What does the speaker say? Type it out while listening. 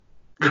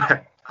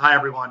Hi,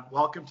 everyone.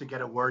 Welcome to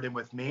Get a Word In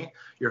with me,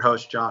 your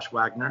host, Josh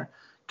Wagner,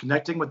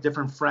 connecting with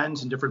different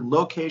friends in different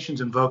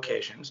locations and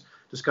vocations,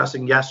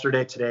 discussing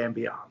yesterday, today, and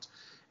beyond.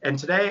 And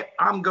today,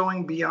 I'm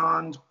going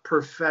beyond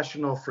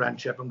professional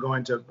friendship. I'm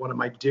going to one of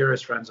my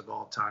dearest friends of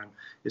all time.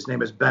 His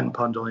name is Ben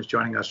Pundle, and he's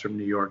joining us from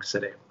New York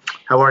City.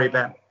 How are you,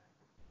 Ben?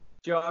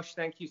 Josh,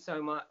 thank you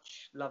so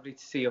much. Lovely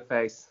to see your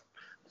face.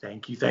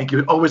 Thank you. Thank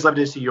you. Always love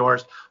to see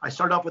yours. I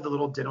start off with a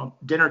little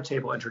dinner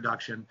table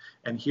introduction,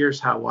 and here's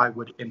how I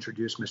would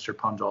introduce Mr.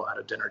 Pundle at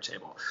a dinner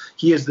table.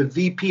 He is the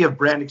VP of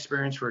Brand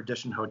Experience for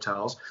Edition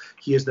Hotels.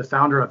 He is the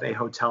founder of A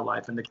Hotel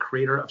Life and the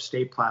creator of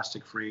Stay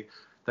Plastic Free,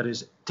 that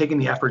is taking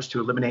the efforts to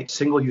eliminate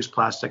single-use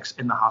plastics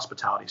in the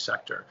hospitality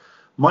sector.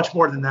 Much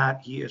more than that,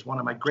 he is one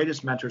of my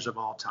greatest mentors of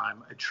all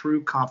time, a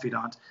true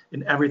confidant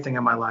in everything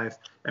in my life,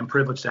 and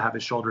privileged to have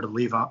his shoulder to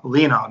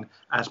lean on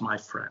as my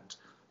friend.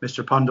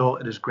 Mr. Pundle,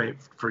 it is great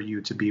for you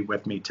to be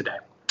with me today.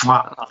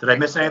 Wow. Did I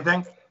miss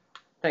anything?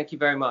 Thank you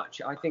very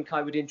much. I think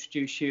I would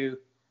introduce you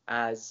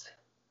as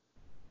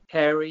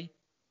hairy,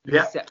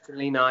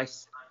 exceptionally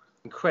nice,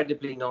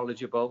 incredibly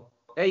knowledgeable.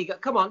 There you go.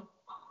 Come on.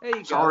 There you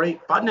go.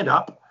 Sorry, button it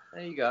up.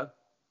 There you go.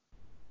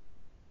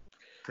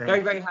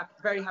 Very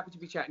happy to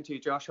be chatting to you,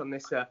 Josh, on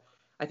this.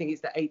 I think it's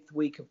the 8th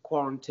week of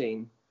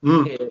quarantine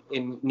here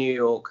in New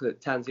York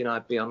that Tansy and I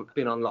have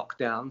been on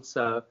lockdown.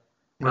 So,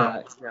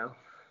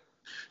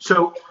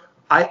 So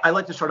I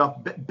like to start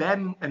off.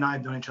 Ben and I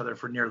have known each other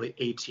for nearly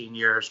 18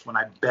 years when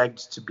I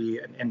begged to be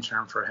an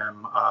intern for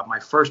him, my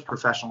first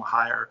professional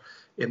hire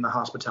in the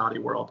hospitality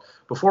world.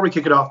 Before we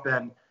kick it off,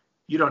 Ben,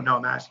 you don't know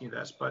I'm asking you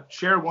this, but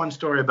share one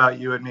story about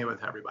you and me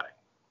with everybody.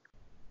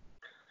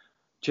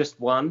 Just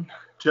one?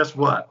 Just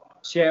what?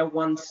 Share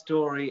one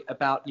story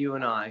about you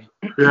and I.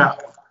 Yeah.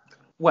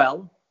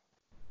 Well,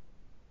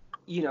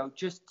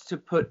 just to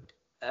put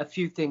a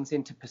few things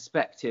into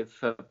perspective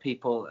for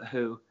people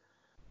who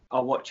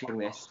are watching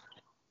this.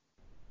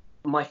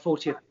 My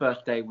 40th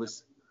birthday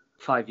was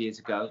 5 years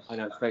ago. I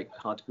know it's very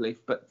hard to believe,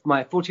 but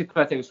my 40th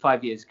birthday was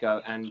 5 years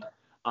ago, and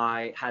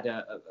I had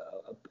a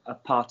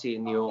party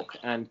in New York,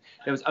 and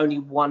there was only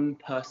one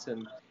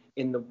person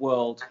in the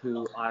world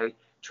who I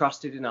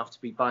trusted enough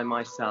to be by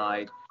my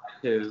side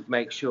to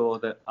make sure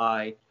that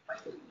I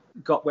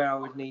got where I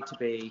would need to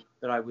be,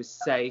 that I was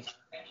safe,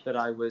 that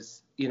I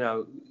was,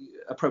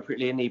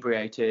 appropriately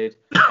inebriated,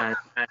 and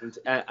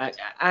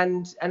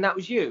that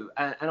was you.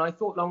 And I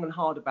thought long and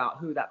hard about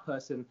who that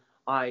person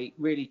I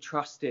really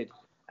trusted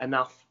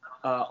enough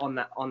on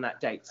that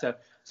date. So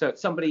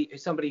somebody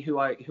who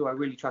I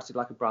really trusted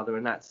like a brother,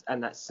 and that's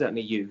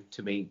certainly you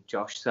to me,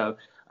 Josh. So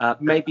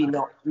maybe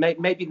not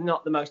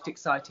the most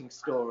exciting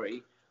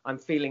story. I'm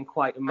feeling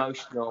quite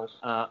emotional.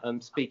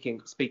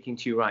 Speaking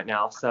to you right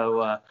now.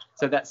 So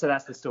that's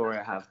the story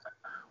I have.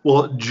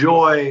 Well,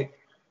 joy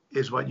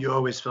is what you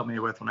always fill me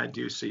with when I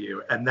do see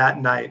you. And that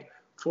night,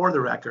 for the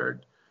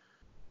record,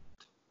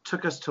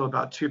 took us till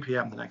about 2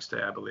 p.m. the next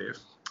day, I believe.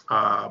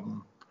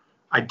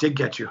 I did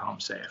get you home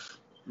safe.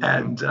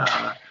 Mm-hmm.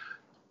 And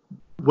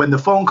when the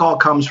phone call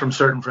comes from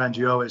certain friends,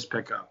 you always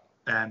pick up.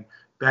 And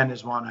Ben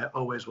is one I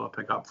always will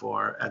pick up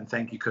for. And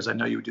thank you, because I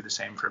know you would do the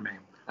same for me.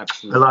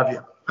 Absolutely. I love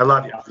you. I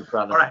love you.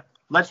 Brother. All right.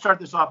 Let's start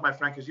this off, my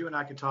friend, because you and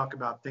I can talk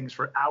about things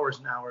for hours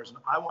and hours. And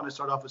I want to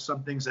start off with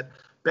some things that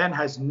Ben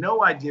has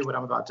no idea what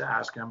I'm about to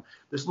ask him.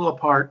 This little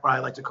part where I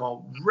like to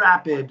call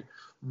rapid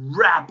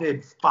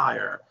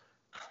fire.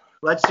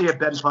 Let's see if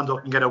Ben Pundle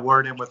can get a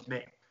word in with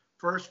me.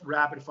 First,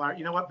 rapid fire.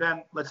 You know what,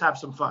 Ben? Let's have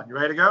some fun. You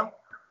ready to go?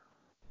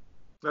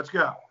 Let's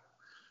go.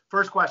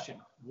 First question.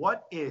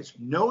 What is,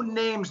 no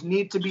names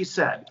need to be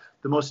said,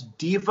 the most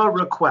diva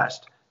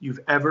request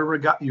you've ever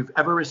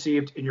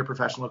received in your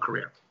professional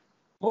career?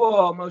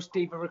 Oh, most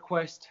diva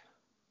request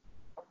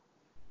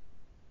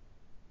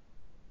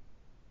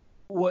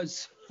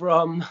was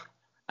from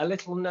a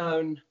little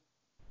known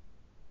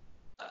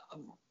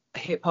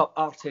hip hop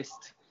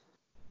artist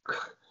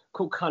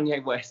called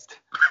Kanye West.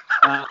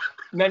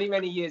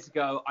 Many years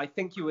ago, I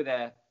think you were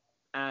there,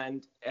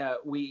 and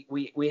we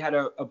had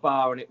a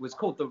bar, and it was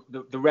called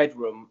the Red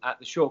Room at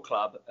the Shore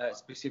Club,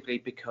 specifically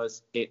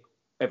because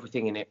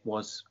everything in it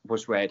was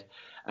red,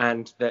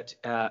 and that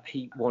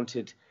he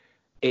wanted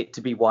it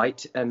to be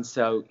white, and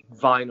so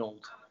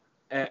vinyled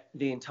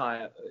the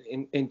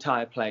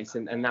entire place,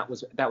 and that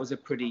was a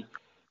pretty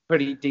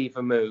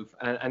diva move,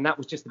 and that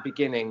was just the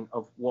beginning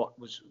of what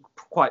was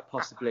quite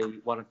possibly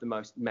one of the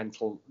most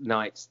mental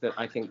nights that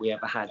I think we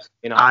ever had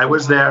in our I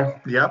was there.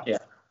 Yep. Yeah.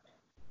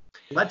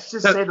 Let's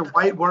just say the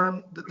white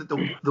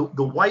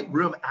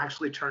room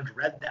actually turned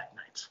red that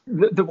night.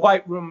 The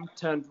white room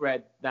turned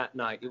red that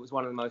night. It was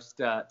one of the most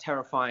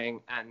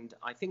terrifying, and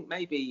I think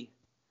maybe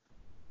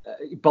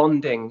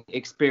bonding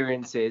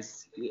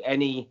experiences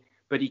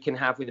anybody can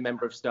have with a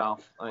member of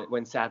staff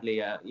when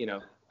sadly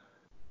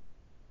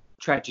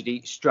tragedy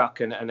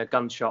struck and a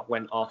gunshot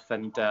went off,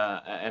 and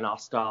our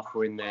staff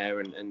were in there,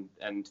 and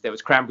there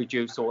was cranberry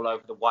juice all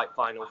over the white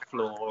vinyl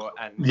floor,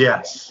 and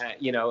yes,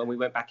 and we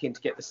went back in to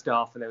get the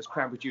staff, and there was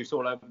cranberry juice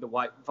all over the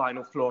white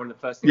vinyl floor, and the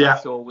first thing I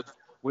saw was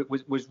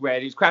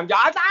red. It was cranberry.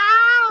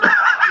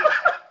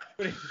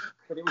 but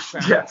it was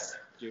found. Yes.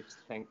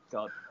 Thank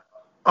God.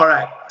 All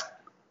right.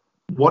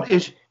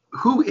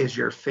 Who is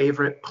your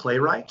favorite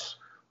playwright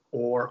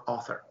or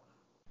author?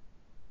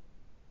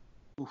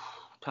 Oof,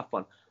 tough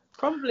one.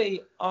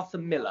 Probably Arthur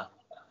Miller.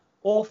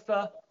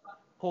 Author,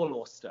 Paul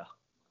Auster.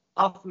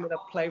 Arthur Miller,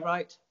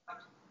 playwright,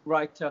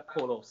 writer,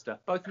 Paul Auster.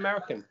 Both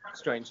American,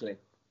 strangely.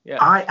 Yeah.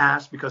 I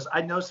asked because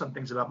I know some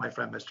things about my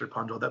friend Mr.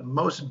 Pundle that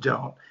most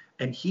don't,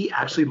 and he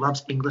actually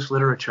loves English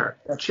literature.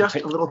 Just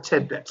a little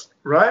tidbits,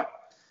 right?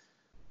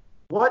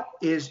 What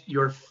is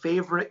your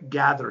favorite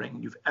gathering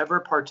you've ever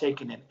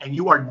partaken in? And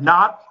you are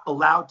not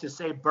allowed to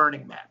say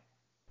Burning Man.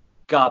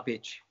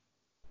 Garbage.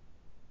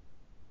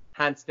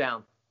 Hands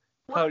down.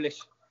 Polish.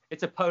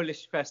 It's a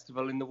Polish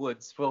festival in the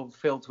woods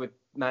filled with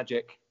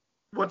magic.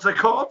 What's it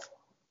called?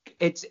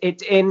 It's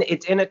in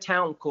a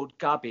town called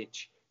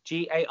Garbage.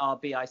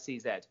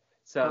 Garbicz.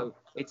 So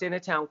it's in a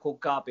town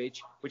called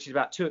Garbage, which is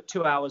about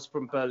two hours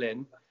from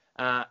Berlin,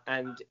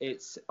 and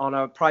it's on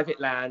a private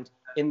land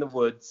in the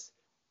woods.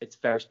 It's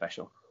very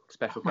special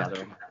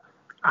gathering.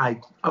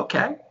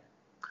 Okay.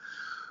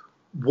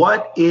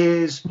 What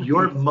is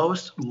your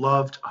most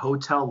loved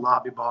hotel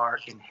lobby bar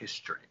in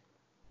history?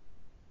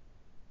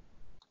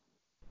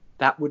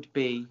 That would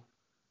be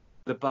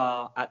the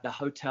bar at the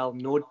Hotel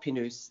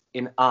Nord-Pinus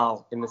in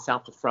Arles, in the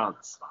south of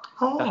France.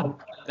 Oh.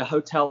 The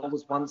hotel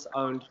was once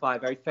owned by a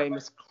very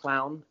famous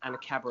clown and a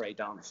cabaret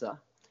dancer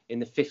in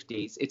the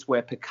 50s. It's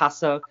where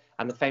Picasso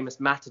and the famous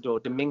matador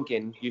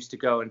Dominguin used to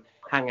go and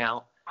hang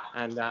out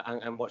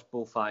and watch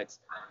bullfights.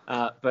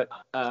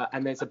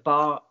 And there's a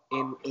bar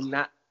in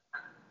that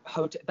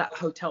hotel. That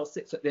hotel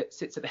sits at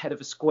the head of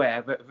a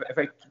square, a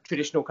very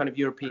traditional kind of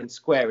European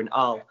square in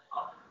Arles.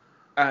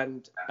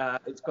 And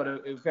it's got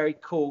a very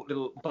cool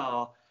little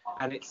bar,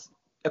 and it's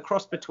a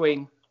cross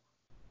between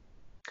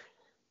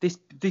these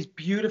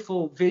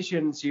beautiful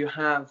visions you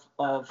have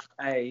of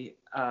a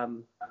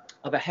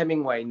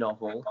Hemingway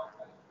novel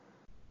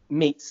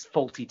meets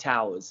Fawlty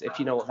Towers, if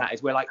you know what that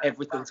is, where like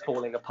everything's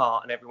falling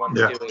apart and everyone's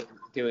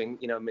doing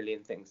a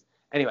million things.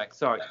 Anyway,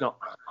 sorry, it's not.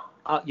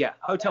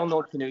 Hotel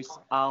Nord-Pinus,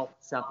 Arles,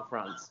 south of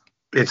France.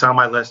 It's on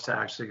my list to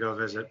actually go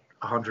visit.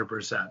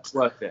 100%.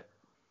 Worth it.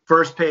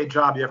 First paid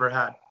job you ever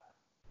had?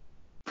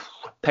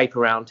 Paper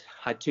round.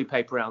 I had 2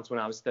 paper rounds when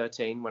I was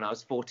 13. When I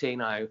was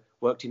 14, I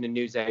worked in a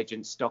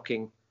newsagent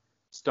stocking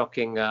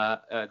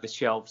the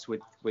shelves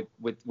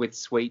with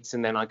sweets,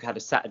 and then I had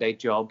a Saturday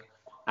job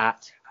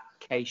at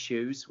K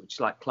Shoes, which is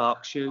like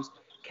Clark's shoes,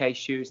 K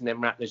Shoes, and then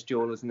Ratner's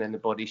Jewelers, and then the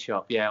Body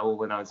Shop. Yeah, all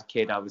when I was a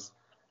kid, I was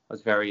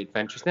very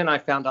adventurous. Then I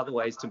found other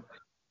ways to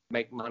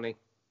make money.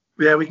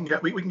 Yeah, we can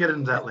get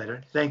into that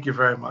later. Thank you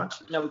very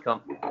much. No, we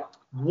can't.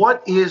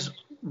 What is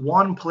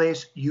one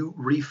place you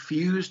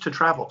refuse to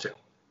travel to?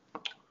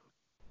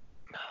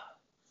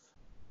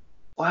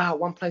 Wow,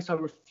 one place I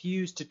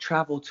refuse to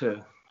travel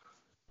to.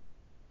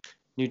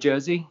 New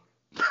Jersey.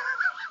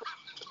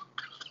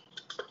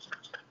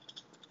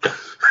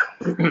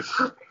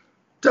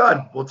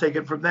 Done. We'll take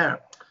it from there.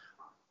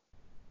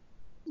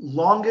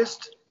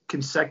 Longest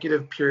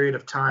consecutive period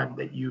of time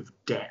that you've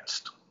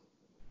danced?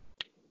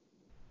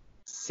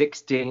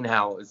 16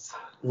 hours.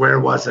 Where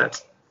was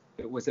it?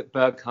 It was at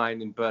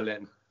Berghain in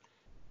Berlin.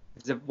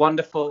 There's a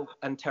wonderful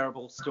and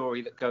terrible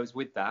story that goes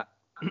with that.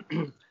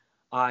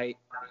 I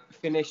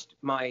finished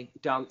my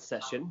dance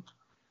session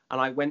and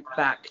I went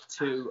back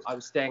I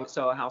was staying at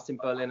Soho House in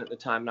Berlin at the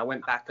time, and I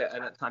went back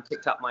and at the time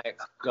picked up my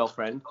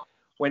ex-girlfriend,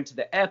 went to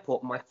the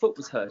airport, and my foot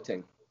was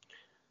hurting.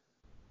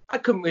 I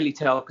couldn't really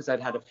tell because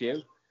I'd had a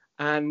few,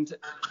 and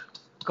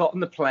got on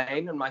the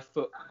plane and my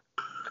foot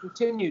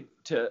continued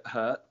to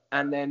hurt,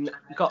 and then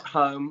got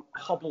home,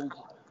 hobbled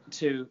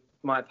to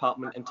my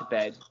apartment and to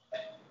bed.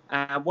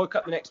 And I woke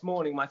up the next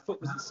morning, my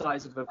foot was the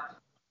size of a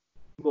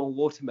small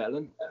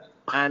watermelon,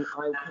 and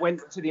I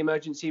went to the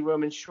emergency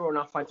room, and sure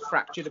enough, I'd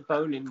fractured a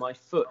bone in my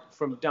foot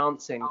from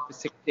dancing for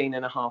 16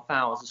 and a half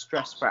hours, a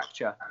stress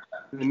fracture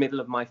in the middle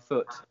of my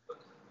foot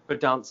for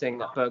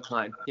dancing at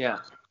Berghain. Yeah.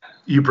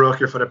 You broke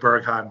your foot at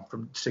Berghain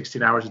from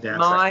 16 hours of dancing.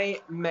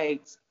 My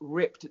mates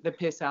ripped the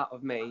piss out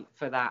of me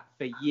for that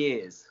for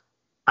years.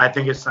 I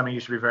think it's something you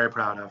should be very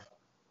proud of.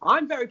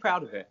 I'm very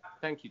proud of it.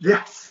 Thank you, John.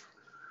 Yes.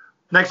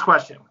 Next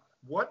question.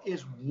 What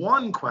is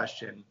one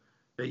question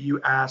that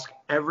you ask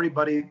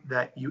everybody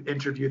that you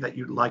interview that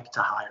you'd like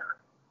to hire?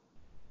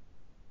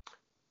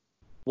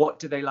 What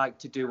do they like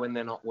to do when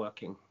they're not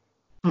working?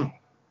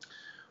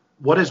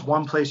 What is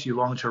one place you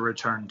long to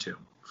return to?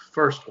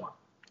 First one,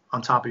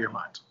 on top of your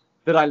mind.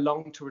 That I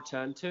long to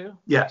return to?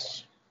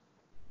 Yes.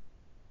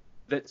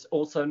 That's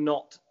also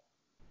not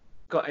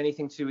got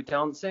anything to do with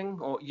dancing?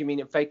 Or you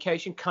mean a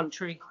vacation,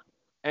 country,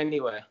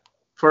 anywhere?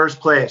 First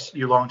place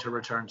you long to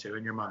return to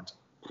in your mind?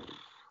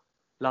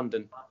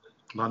 London.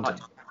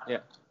 Yeah.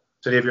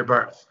 City of your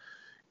birth.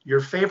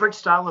 Your favorite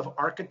style of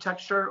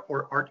architecture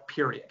or art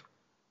period?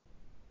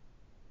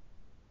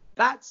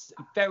 That's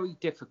very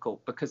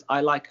difficult because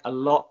I like a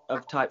lot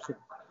of types of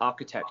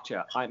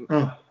architecture.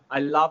 I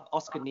love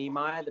Oscar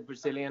Niemeyer, the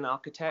Brazilian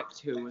architect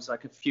who was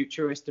like a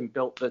futurist and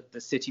built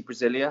the city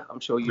Brasilia. I'm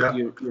sure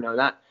you know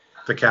that.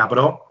 The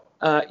capital.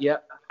 Yeah.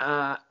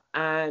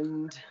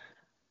 And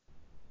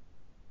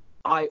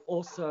I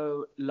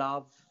also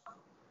love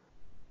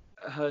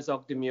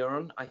Herzog de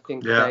Meuron. I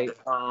think they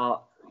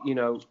are,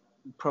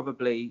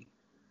 probably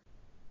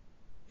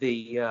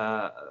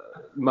the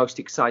most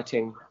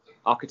exciting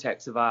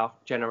architects of our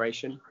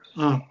generation.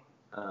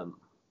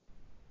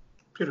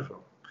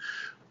 Beautiful.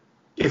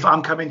 If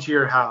I'm coming to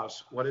your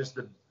house, what is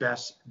the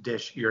best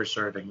dish you're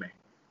serving me?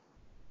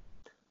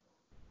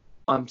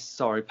 I'm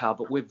sorry, pal,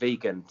 but we're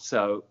vegan.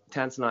 So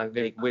Tans and I are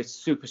vegan. We're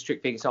super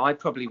strict vegan. So I'd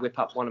probably whip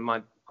up one of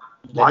my...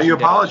 Why are you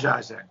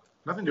apologizing?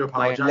 Nothing to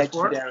apologize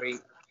for. My legendary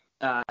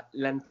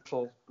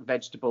lentil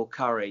vegetable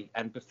curry.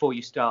 And before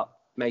you start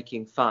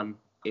making fun,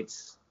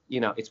 it's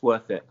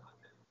worth it.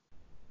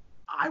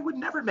 I would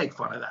never make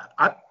fun of that.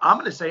 I'm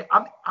going to say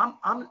I'm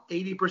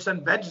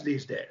 80% veg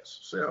these days.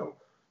 So,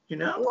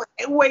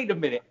 Wait a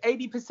minute.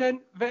 80%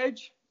 veg?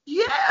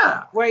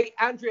 Yeah. Wait,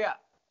 Andrea,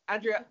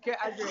 get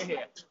Andrea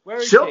here. Where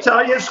is She'll she?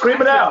 tell you,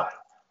 scream it out.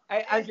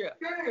 Hey, Andrea.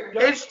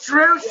 It's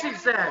true, she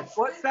says.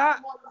 What's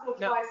that?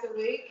 Twice a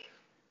week.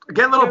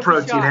 Get a little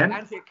protein in.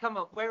 Andrea, come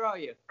on. Where are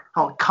you?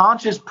 Oh,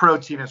 conscious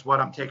protein is what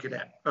I'm taking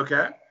in,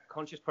 okay?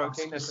 Conscious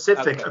protein? I'm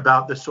specific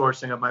about the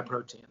sourcing of my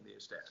protein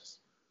these days.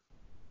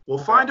 We'll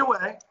find a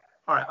way.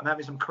 All right, I'm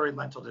having some curried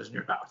lentil dishes in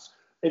your house.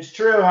 It's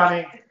true,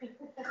 honey.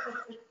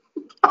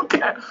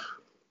 Okay.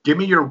 Give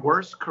me your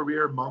worst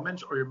career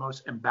moments or your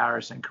most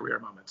embarrassing career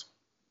moments.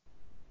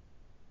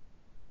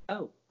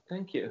 Oh,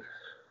 thank you.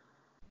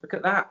 Look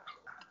at that.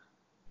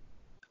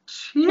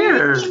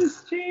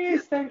 Cheers.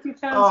 Cheers. Thank you,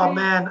 Tansy. Oh,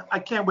 man. I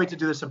can't wait to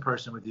do this in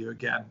person with you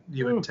again.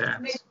 You and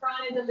Tans.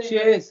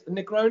 Cheers.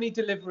 Negroni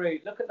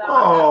delivery. Look at that.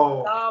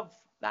 Oh. Love.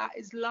 That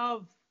is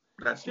love.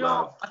 That's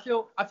love.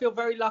 I feel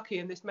very lucky,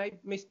 and this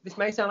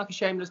may sound like a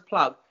shameless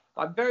plug,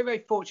 but I'm very, very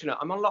fortunate.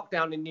 I'm on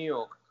lockdown in New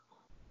York,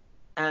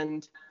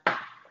 and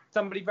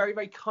somebody very,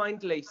 very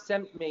kindly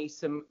sent me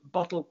some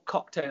bottled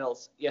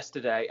cocktails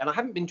yesterday, and I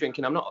haven't been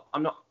drinking. I'm not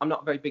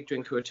a very big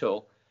drinker at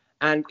all,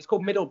 and it's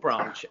called Middle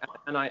Branch,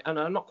 and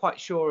I'm not quite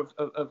sure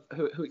of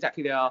who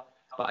exactly they are,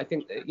 but I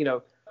think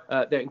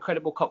they're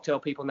incredible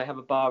cocktail people, and they have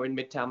a bar in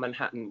Midtown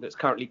Manhattan that's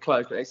currently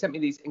closed. But they sent me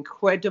these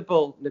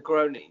incredible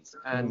Negronis,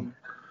 and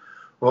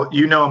well,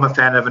 I'm a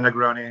fan of a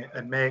Negroni,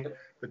 and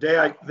the day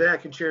I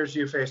can cheers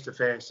you face to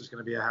face is going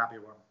to be a happy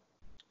one.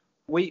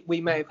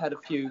 We may have had a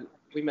few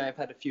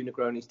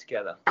Negronis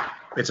together.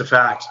 It's a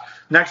fact.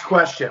 Next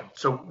question.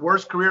 So,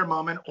 worst career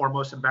moment or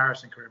most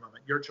embarrassing career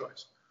moment? Your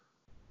choice.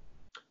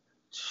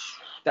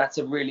 That's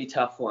a really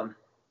tough one.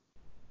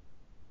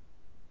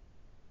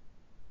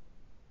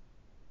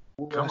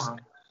 Come on.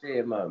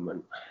 Career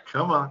moment.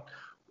 Come on.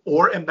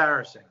 Or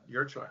embarrassing.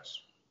 Your choice.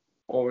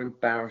 Or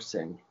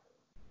embarrassing.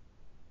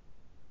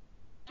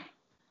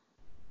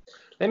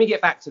 Let me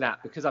get back to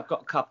that because I've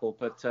got a couple,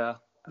 but...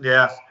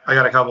 yeah, I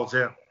got a couple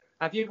too.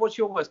 What's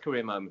your worst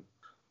career moment?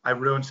 I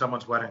ruined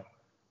someone's wedding.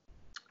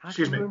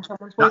 Excuse me.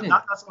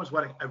 Not someone's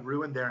wedding. I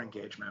ruined their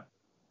engagement.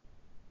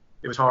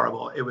 It was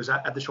horrible. It was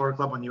at the Shore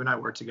Club when you and I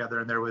worked together,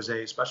 and there was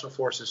a Special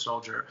Forces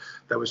soldier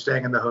that was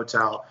staying in the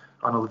hotel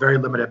on a very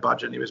limited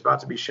budget. And he was about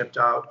to be shipped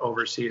out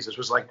overseas. This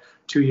was like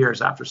 2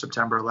 years after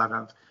September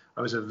 11th.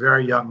 I was a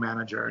very young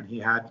manager, and he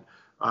had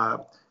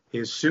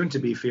his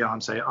soon-to-be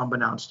fiance,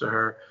 unbeknownst to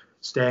her,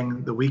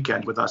 staying the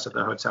weekend with us at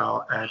the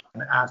hotel, and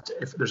asked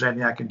if there's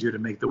anything I can do to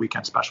make the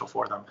weekend special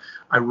for them.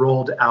 I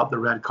rolled out the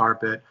red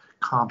carpet,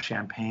 comp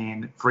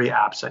champagne, free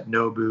apps at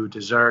Nobu,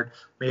 dessert,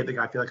 made the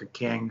guy feel like a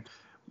king,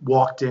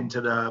 walked into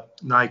the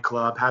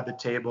nightclub, had the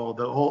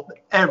table,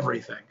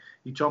 everything.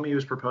 He told me he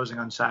was proposing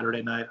on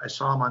Saturday night. I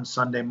saw him on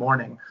Sunday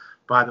morning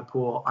by the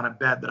pool on a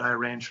bed that I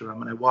arranged for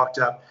them, and I walked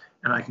up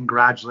and I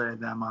congratulated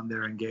them on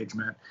their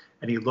engagement,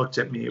 and he looked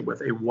at me with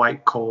a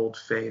white, cold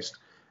face.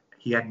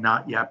 He had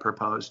not yet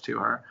proposed to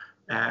her,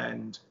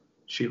 and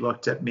she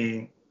looked at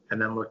me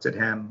and then looked at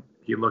him.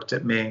 He looked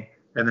at me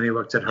and then he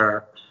looked at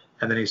her,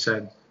 and then he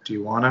said, "Do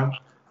you want to?"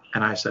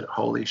 And I said,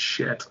 "Holy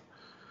shit."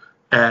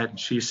 And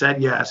she said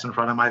yes in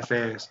front of my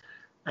face.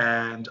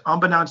 And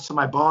unbeknownst to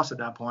my boss at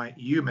that point,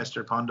 you,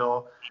 Mr.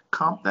 Pundle,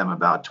 comped them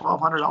about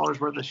 $1,200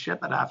 worth of shit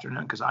that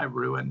afternoon because I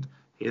ruined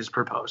his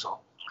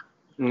proposal.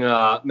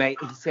 No, mate,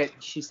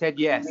 she said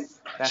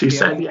yes. She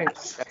said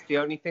yes. That's the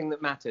only thing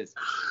that matters.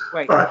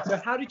 Wait, right. So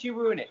how did you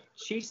ruin it?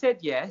 She said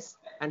yes,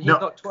 and he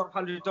got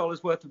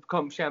 $1,200 worth of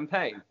comp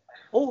champagne.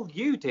 All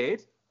you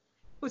did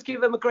was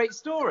give him a great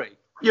story.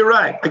 You're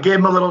right. I gave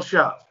him a little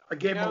shove.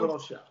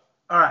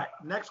 All right,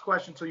 next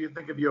question till you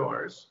think of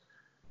yours.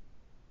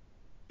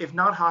 If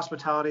not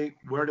hospitality,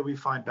 where do we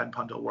find Ben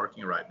Pundle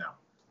working right now?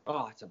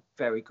 Oh, it's a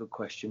very good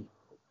question.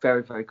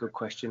 Very, very good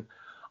question.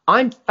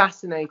 I'm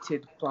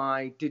fascinated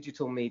by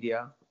digital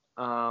media.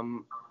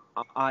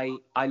 I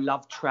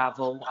love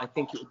travel. I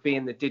think it would be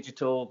in the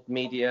digital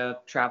media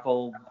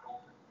travel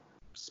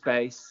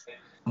space,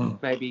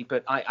 maybe.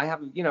 But I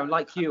have,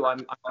 like you, I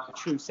have a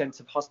true sense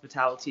of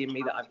hospitality in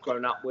me that I've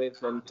grown up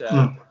with, and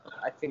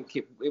I think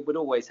it would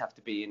always have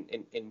to be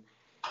in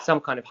some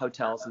kind of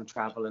hotels and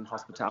travel and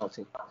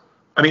hospitality.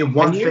 I mean,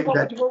 one And you, thing what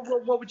that,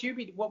 would, what would you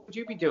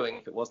be doing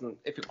if it wasn't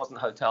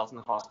hotels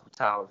and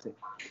hospitality?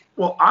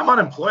 well, I'm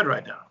unemployed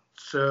right now,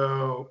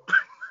 so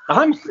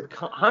I'm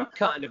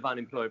kind of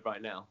unemployed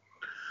right now.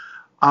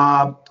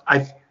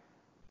 I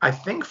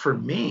think for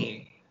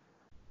me,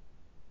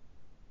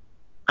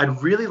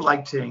 I'd really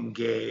like to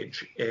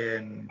engage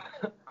in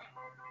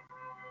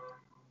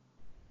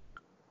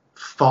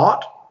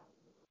thought.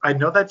 I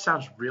know that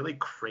sounds really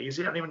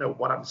crazy. I don't even know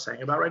what I'm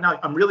saying about right now.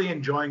 I'm really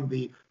enjoying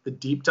the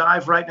deep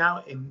dive right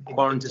now in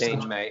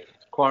Quarantine, mate.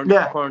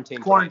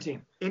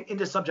 Quarantine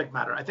into subject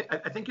matter. I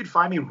think you'd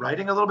find me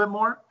writing a little bit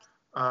more.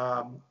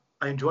 I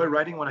enjoy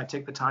writing when I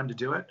take the time to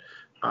do it.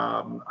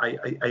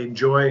 I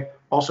enjoy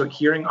also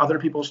hearing other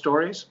people's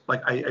stories.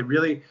 Like I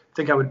really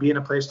think I would be in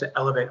a place to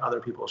elevate other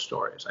people's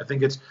stories. I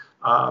think it's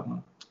I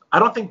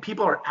don't think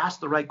people are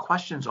asked the right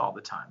questions all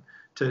the time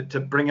to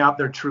bring out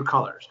their true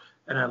colors.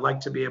 And I'd like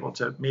to be able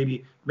to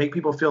maybe make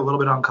people feel a little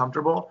bit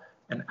uncomfortable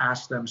and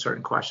ask them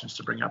certain questions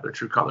to bring out their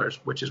true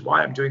colors, which is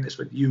why I'm doing this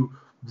with you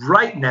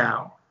right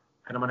now.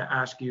 And I'm going to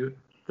ask you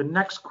the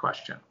next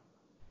question.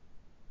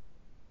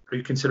 Are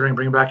you considering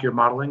bringing back your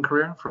modeling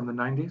career from the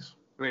 90s?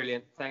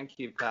 Brilliant. Thank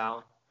you,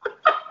 pal.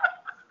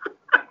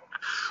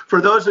 For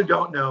those who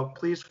don't know,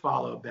 please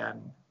follow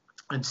Ben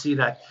and see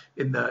that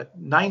in the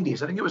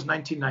 90s, I think it was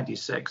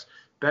 1996,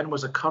 Ben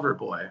was a cover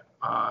boy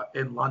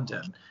in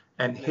London.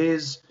 And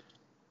his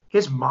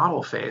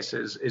model face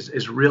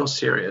is real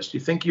serious. Do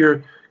you think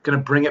you're going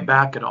to bring it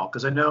back at all?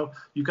 Because I know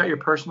you've got your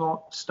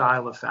personal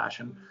style of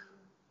fashion.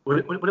 What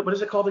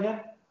is it called again?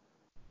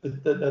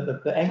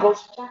 The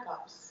ankles?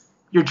 Jack-ups.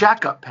 Your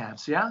jack-up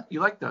pants, yeah? You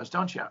like those,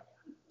 don't you?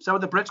 Is that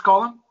what the Brits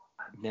call them?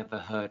 I've never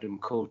heard them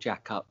called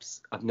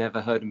jack-ups. I've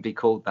never heard them be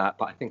called that,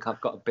 but I think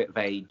I've got a bit of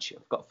age.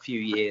 I've got a few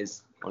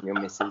years on your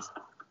missus.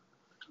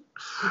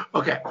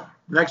 Okay,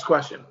 next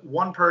question.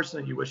 One person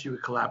that you wish you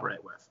would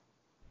collaborate with.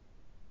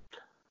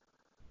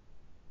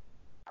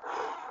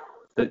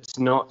 That's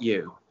not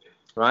you,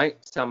 right?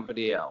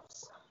 Somebody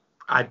else.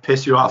 I'd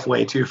piss you off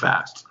way too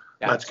fast.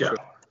 That's Let's go. true.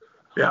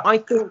 Yeah. I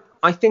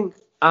think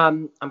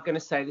I'm going to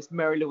say this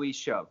Mary Louise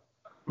Show.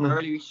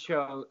 Mary Louise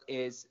Show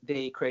is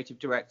the creative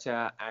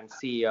director and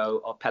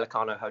CEO of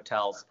Pelicano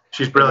Hotels.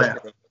 She's brilliant.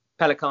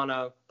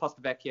 Pelicano,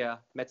 Posta Vecchia,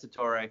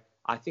 Mezzatorre.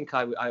 I think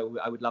I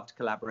would love to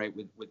collaborate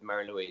with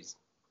Mary Louise.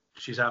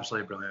 She's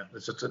absolutely brilliant.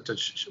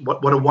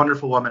 What a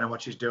wonderful woman, and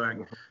what she's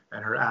doing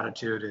and her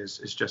attitude is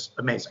just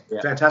amazing.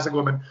 Yeah. Fantastic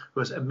woman who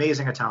has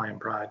amazing Italian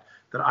pride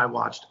that I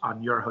watched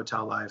on your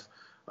Hotel Life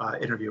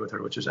interview with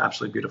her, which is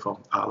absolutely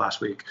beautiful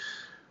last week.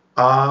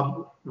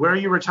 Where are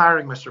you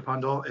retiring, Mr.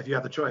 Pundle, if you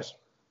have the choice?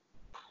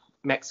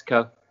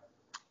 Mexico.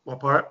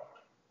 What part?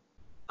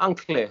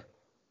 Unclear.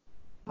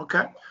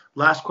 Okay.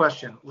 Last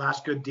question.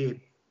 Last good deed.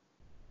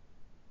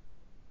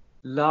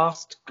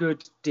 Last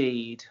good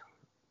deed.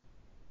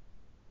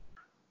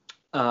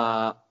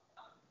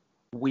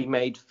 We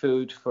made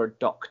food for a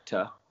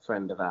doctor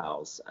friend of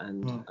ours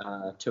and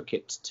took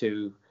it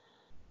to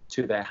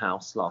their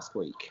house last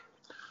week.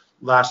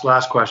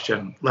 Last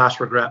question.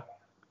 Last regret.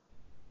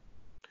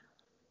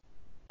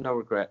 No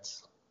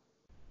regrets.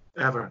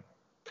 Ever.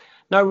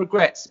 No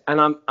regrets. And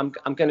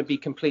I'm going to be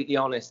completely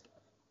honest.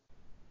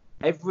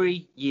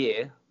 Every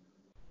year,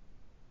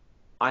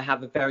 I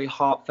have a very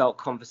heartfelt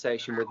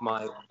conversation with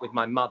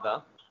my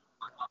mother,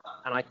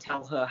 and I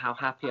tell her how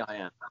happy I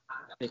am,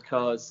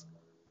 because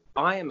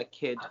I am a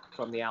kid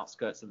from the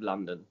outskirts of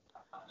London,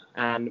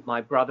 and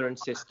my brother and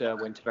sister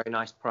went to very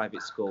nice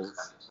private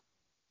schools.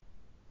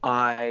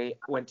 I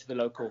went to the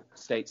local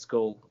state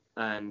school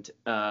and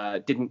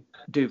didn't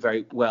do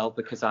very well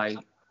because I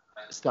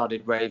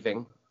started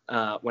raving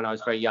when I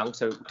was very young,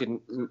 so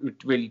didn't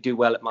really do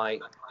well at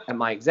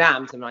my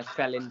exams, and I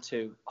fell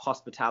into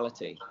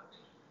hospitality.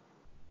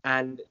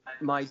 And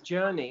my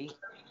journey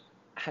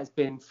has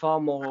been far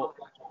more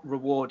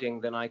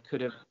rewarding than I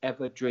could have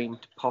ever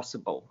dreamed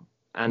possible.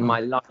 And my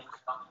life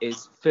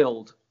is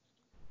filled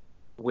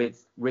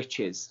with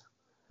riches,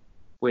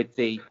 with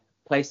the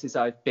places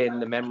I've been,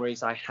 the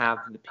memories I have,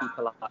 the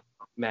people I've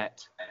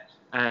met.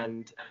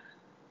 And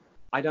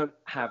I don't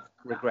have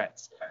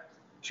regrets.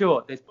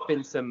 Sure, there's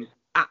been some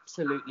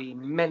absolutely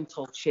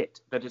mental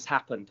shit that has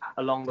happened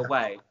along the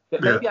way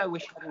that maybe I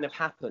wish hadn't have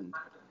happened,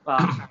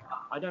 but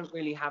I don't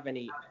really have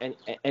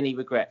any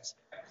regrets.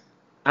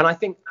 And I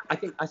think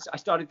I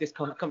started this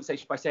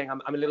conversation by saying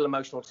I'm a little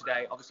emotional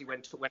today. Obviously,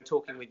 when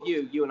talking with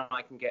you and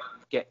I can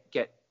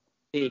get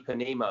deep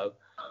and emo,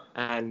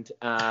 and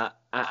I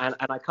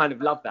kind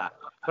of love that.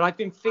 But I've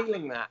been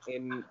feeling that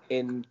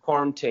in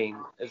quarantine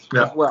as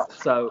well.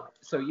 So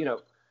you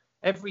know,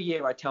 every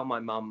year I tell my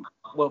mum,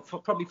 well,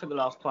 probably for the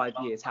last 5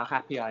 years, how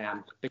happy I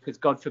am, because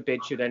God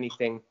forbid should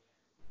anything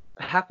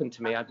happen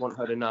to me, I'd want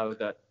her to know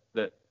that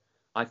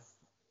I've,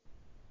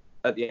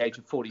 at the age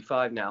of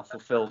 45 now,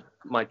 fulfilled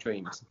my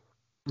dreams.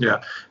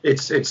 Yeah,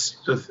 it's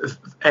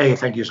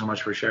thank you so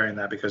much for sharing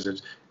that, because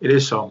it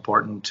is so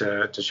important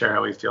to share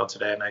how we feel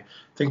today. And I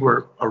think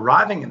we're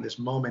arriving in this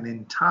moment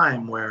in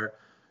time where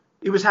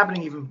it was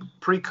happening even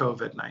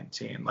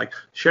pre-COVID-19. Like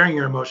sharing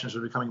your emotions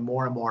was becoming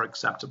more and more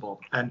acceptable.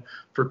 And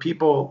for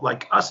people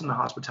like us in the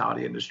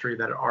hospitality industry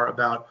that are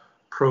about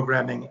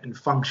programming and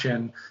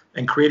function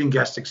and creating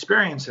guest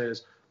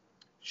experiences,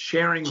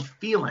 sharing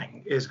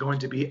feeling is going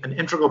to be an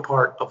integral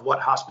part of what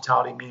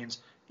hospitality means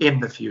in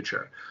the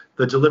future.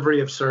 The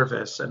delivery of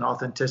service and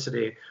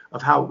authenticity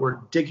of how we're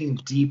digging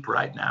deep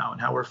right now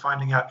and how we're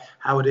finding out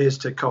how it is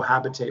to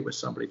cohabitate with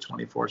somebody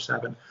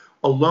 24/7,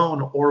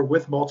 alone or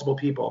with multiple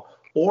people,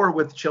 or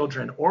with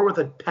children, or with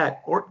a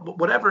pet, or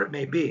whatever it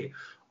may be.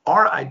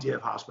 Our idea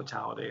of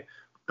hospitality,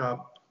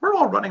 we're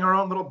all running our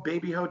own little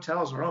baby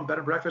hotels, our own bed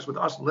and breakfast with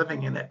us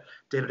living in it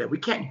day to day. We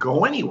can't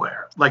go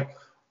anywhere. Like,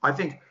 I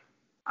think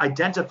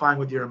identifying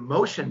with your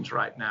emotions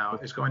right now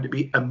is going to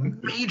be a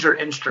major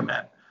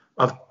instrument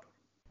of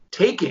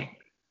taking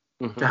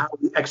to how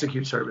we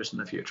execute service in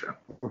the future.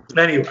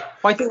 Anyway.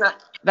 I think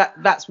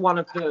that's one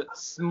of the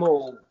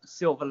small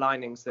silver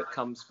linings that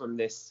comes from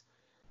this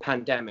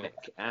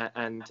pandemic,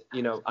 and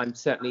I'm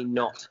certainly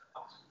not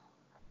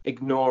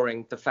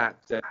ignoring the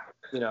fact that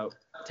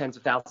tens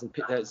of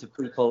thousands of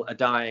people are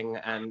dying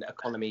and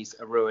economies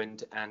are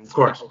ruined and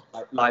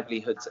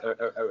livelihoods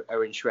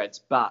are in shreds.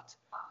 But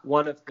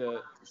one of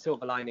the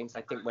silver linings,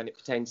 I think, when it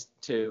pertains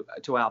to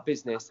our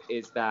business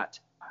is that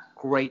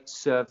great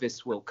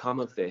service will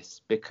come of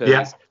this,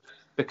 because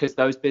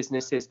those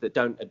businesses that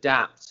don't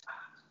adapt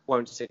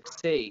won't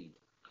succeed.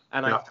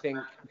 And I think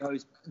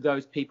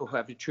those people who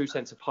have a true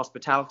sense of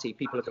hospitality,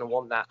 people are going to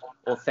want that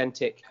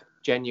authentic,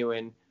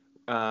 genuine,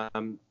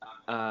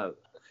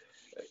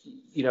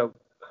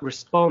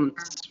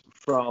 response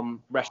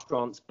from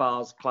restaurants,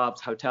 bars,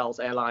 clubs, hotels,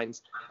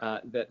 airlines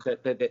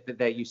that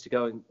they're used to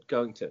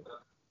going to.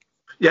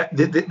 Yeah,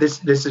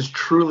 this is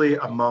truly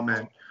a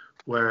moment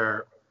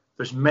where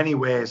there's many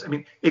ways. I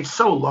mean, it's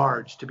so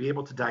large, to be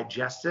able to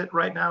digest it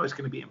right now is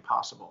going to be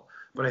impossible.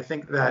 But I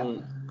think that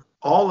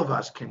all of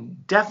us can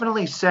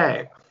definitely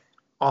say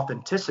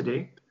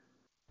authenticity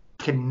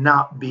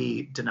cannot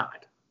be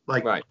denied.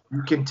 Like,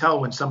 you can tell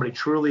when somebody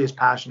truly is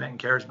passionate and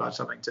cares about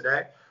something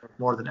today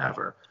more than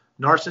ever.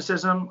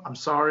 Narcissism, I'm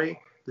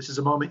sorry, this is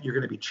a moment you're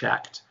going to be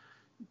checked.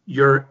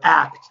 Your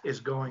act is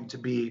going to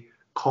be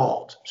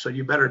called. So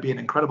you better be an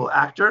incredible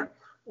actor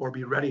or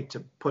be ready to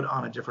put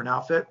on a different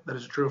outfit that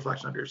is a true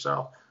reflection of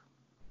yourself.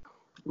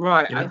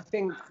 Right. I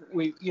think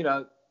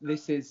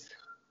this is,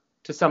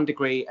 to some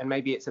degree, and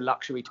maybe it's a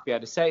luxury to be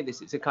able to say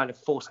this, it's a kind of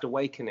forced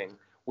awakening.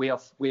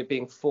 We're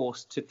being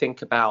forced to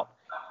think about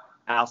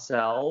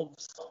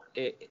ourselves,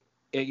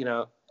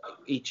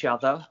 each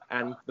other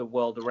and the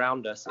world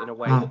around us in a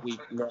way that we've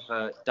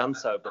never done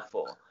so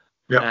before.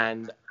 Yep.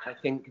 And I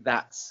think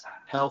that's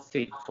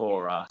healthy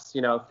for us.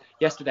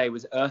 Yesterday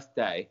was Earth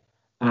Day,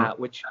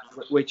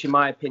 which in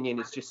my opinion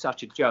is just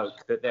such a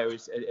joke that there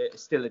is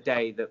still a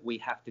day that we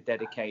have to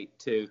dedicate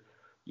to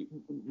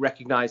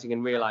recognizing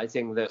and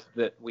realizing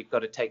that we've got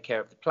to take care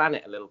of the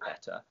planet a little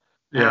better.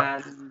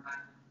 Yeah. And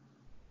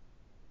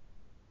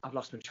I've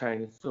lost my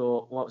train of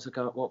thought. What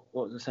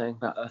was I saying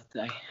about Earth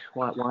Day?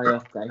 Why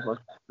Earth Day? What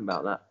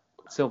about that?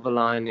 Silver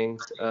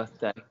linings, Earth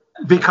Day.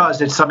 Because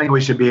it's something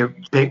we should be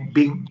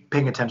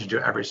paying attention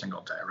to every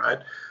single day, right?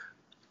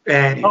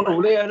 And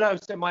no.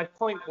 So my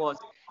point was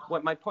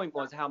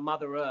how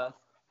Mother Earth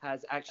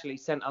has actually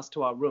sent us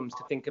to our rooms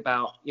to think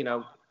about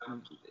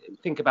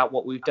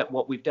what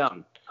we've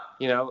done,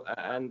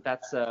 and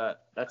that's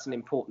an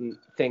important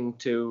thing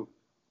to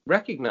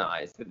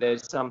recognize, that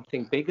there's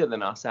something bigger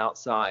than us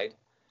outside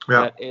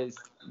that is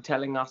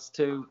telling us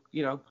to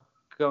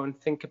go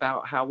and think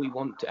about how we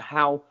want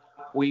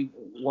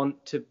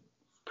to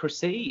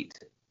proceed,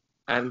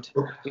 and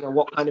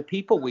what kind of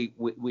people we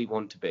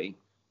want to be.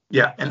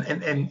 Yeah,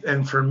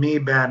 and for me,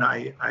 Ben,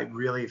 I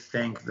really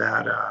think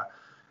that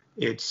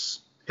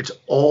it's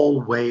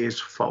all ways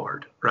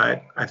forward,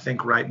 right? I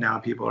think right now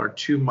people are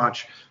too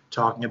much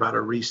talking about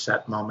a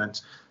reset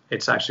moment.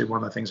 It's actually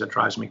one of the things that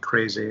drives me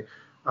crazy.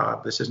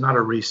 This is not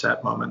a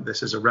reset moment.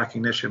 This is a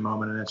recognition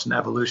moment, and it's an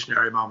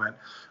evolutionary moment.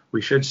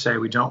 We should say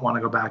we don't want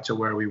to go back to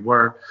where we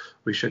were.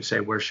 We should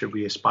say, where should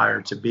we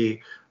aspire to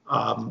be?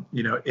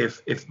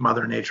 If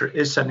Mother Nature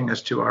is sending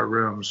us to our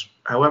rooms,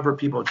 however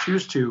people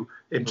choose to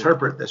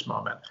interpret this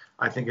moment,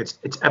 I think it's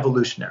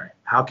evolutionary.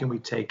 How can we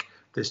take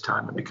this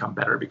time and become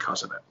better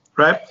because of it,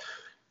 right?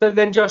 So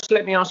then, Josh,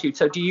 let me ask you.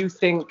 So do you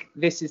think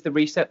this is the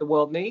reset the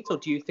world needs, or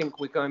do you think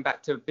we're going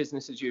back to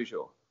business as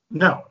usual?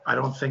 No, I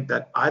don't think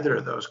that either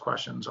of those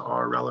questions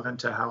are relevant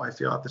to how I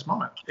feel at this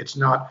moment. It's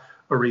not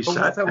a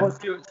reset.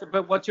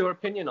 But what's your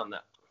opinion on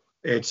that?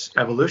 It's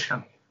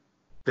evolution.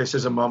 This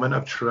is a moment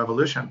of true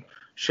evolution.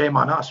 Shame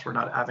on us for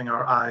not having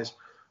our eyes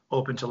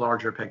open to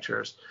larger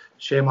pictures.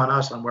 Shame on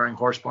us on wearing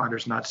horse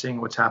blinders, not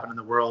seeing what's happened in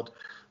the world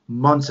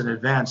months in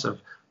advance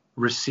of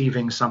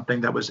receiving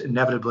something that was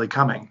inevitably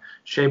coming.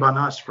 Shame on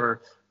us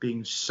for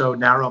being so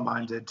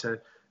narrow-minded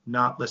to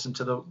not listen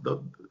to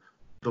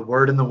the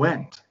word in the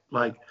wind.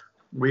 Like,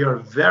 we are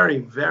very,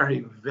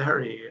 very,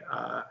 very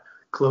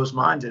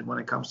close-minded when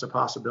it comes to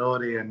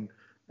possibility and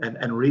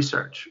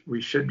research.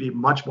 We should be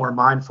much more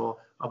mindful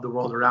of the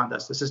world around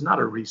us. This is not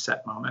a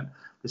reset moment.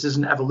 This is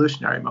an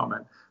evolutionary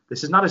moment.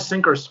 This is not a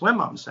sink or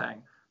swim, I'm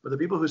saying, but the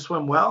people who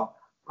swim well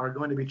are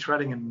going to be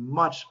treading in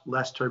much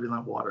less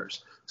turbulent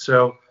waters.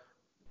 So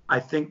I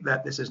think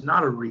that this is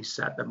not a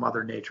reset that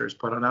Mother Nature has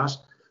put on us.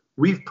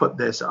 We've put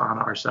this on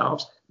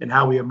ourselves, and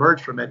how we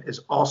emerge from it is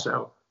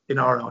also in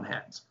our own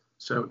hands.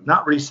 So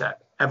not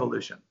reset,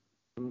 evolution.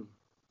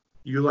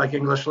 You like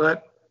English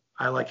lit?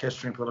 I like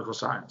history and political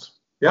science.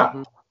 Yeah?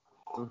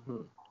 Mm-hmm.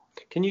 Mm-hmm.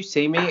 Can you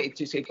see me?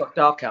 It got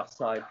dark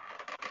outside.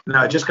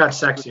 No, it just got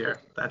sexier.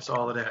 That's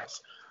all it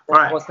is. All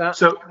right. What's that?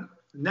 So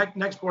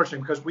next portion,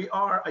 because we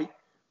are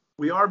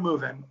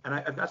moving, and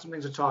I've got some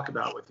things to talk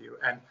about with you.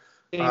 And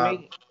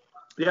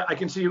yeah, I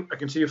can see you. I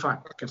can see you fine.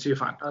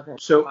 Okay.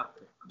 So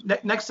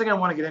next thing I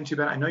want to get into,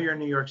 Ben, I know you're in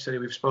New York City.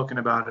 We've spoken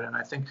about it, and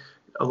I think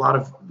a lot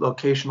of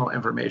locational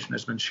information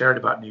has been shared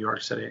about New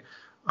York City.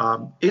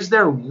 Is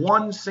there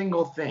one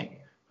single thing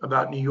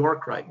about New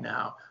York right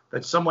now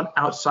that someone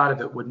outside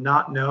of it would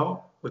not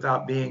know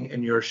without being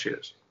in your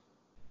shoes?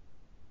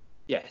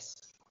 Yes.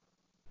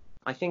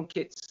 I think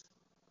it's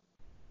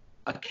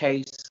a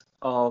case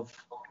of,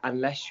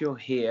 unless you're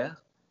here,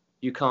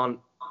 you can't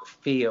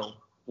feel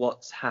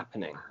what's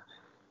happening.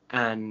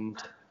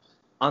 And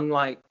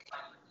unlike,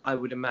 I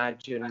would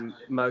imagine,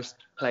 most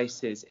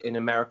places in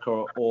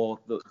America or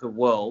the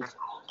world,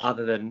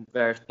 other than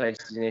various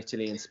places in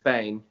Italy and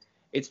Spain,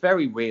 it's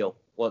very real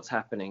what's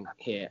happening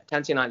here.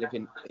 Tansy and I live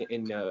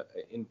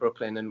in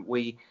Brooklyn, and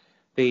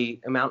the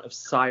amount of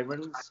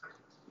sirens,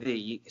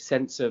 the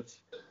sense of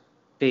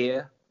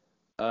fear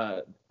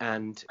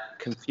and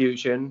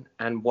confusion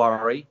and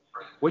worry,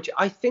 which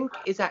I think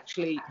is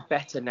actually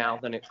better now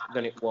than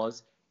it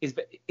was,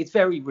 it's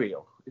very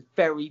real. It's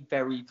very,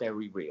 very,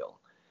 very real.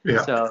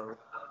 Yeah. So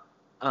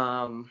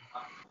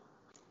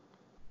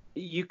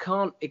you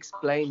can't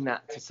explain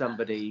that to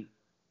somebody.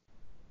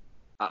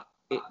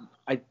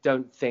 I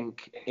don't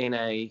think in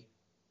a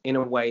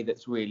way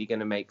that's really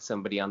going to make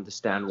somebody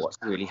understand what's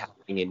really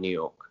happening in New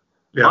York.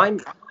 Yeah.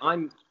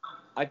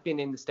 I've been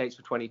in the States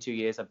for 22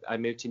 years. I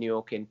moved to New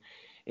York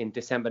in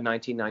December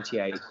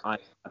 1998. I'm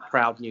a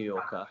proud New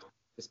Yorker,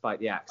 despite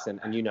the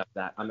accent, and you know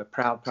that. I'm a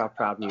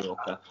proud New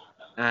Yorker.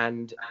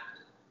 And,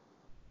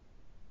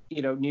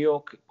 you know, New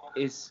York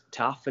is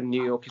tough, and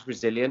New York is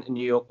resilient, and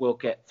New York will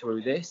get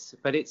through this.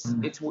 But it's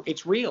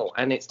real,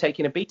 and it's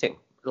taking a beating,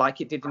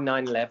 like it did in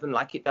 9/11,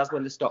 like it does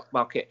when the stock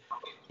market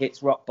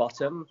hits rock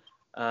bottom,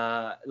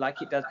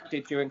 like it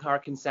did during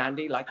Hurricane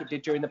Sandy, like it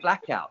did during the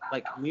blackout.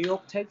 Like, New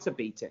York takes a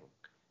beating.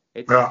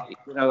 You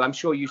know, I'm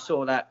sure you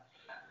saw that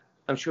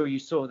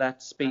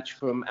speech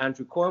from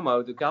Andrew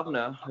Cuomo, the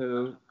governor,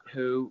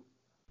 who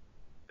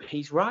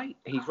he's right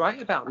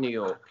about New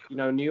York. You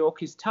know, New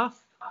York is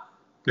tough.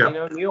 Yeah. You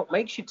know, New York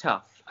makes you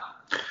tough.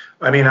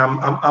 I mean,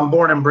 I'm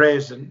born and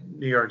raised in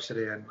New York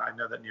City, and I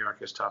know that New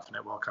York is tough, and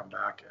it will come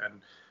back.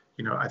 And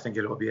you know, I think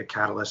it will be a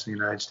catalyst in the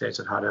United States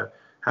of how to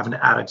have an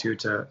attitude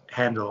to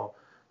handle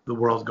the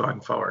world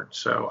going forward.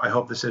 So I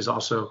hope this is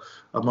also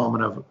a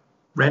moment of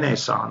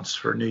renaissance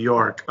for New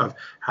York, of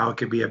how it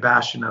could be a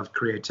bastion of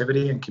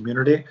creativity and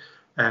community,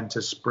 and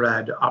to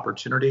spread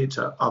opportunity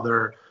to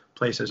other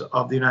places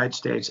of the United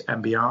States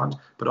and beyond,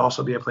 but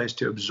also be a place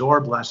to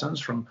absorb lessons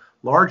from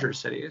larger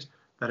cities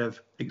that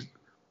have.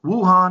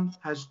 Wuhan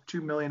has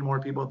 2 million more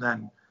people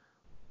than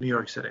New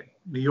York City.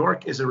 New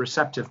York is a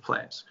receptive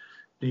place.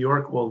 New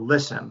York will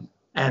listen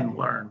and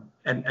learn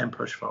and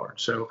push forward.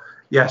 So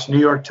yes, New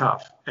York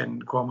tough,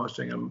 and Cuomo's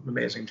doing an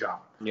amazing job.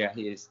 Yeah,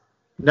 he is.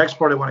 Next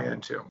part I want to get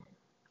into.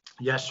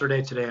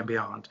 Yesterday, today, and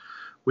beyond.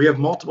 We have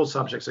multiple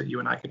subjects that you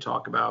and I could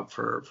talk about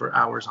for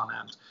hours on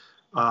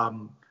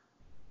end.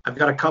 I've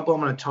got a couple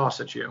I'm going to toss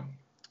at you.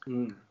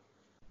 Can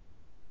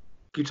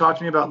you talk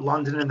to me about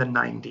London in the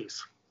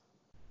 90s?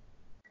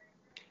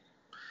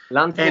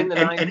 London in the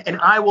 90s.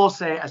 And I will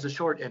say, as a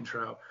short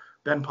intro,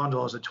 Ben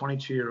Pundole is a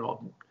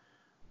 22-year-old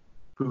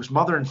whose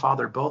mother and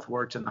father both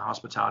worked in the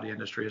hospitality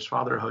industry. His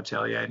father a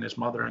hotelier and his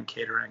mother in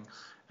catering.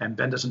 And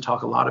Ben doesn't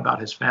talk a lot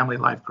about his family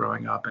life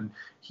growing up. And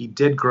he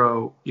did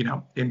grow, you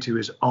know, into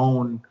his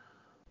own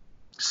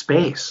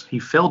space. He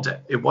filled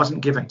it. It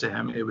wasn't given to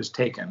him. It was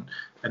taken,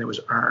 and it was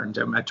earned.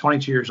 And at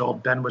 22 years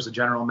old, Ben was the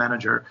general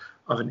manager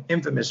of an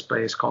infamous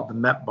place called the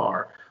Met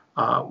Bar,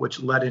 which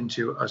led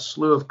into a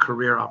slew of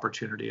career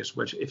opportunities,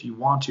 which if you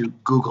want to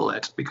Google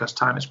it, because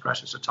time is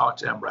precious to talk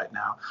to him right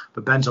now.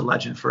 But Ben's a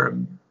legend for a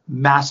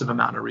massive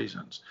amount of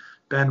reasons.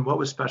 Ben, what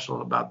was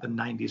special about the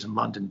 90s in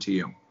London to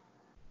you?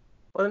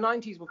 Well, the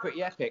 90s were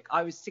pretty epic.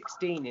 I was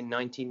 16 in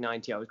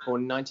 1990. I was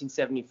born in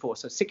 1974.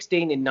 So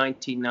 16 in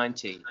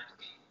 1990,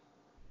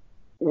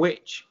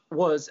 which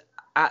was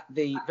at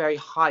the very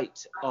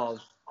height of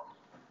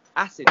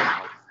acid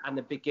house and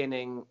the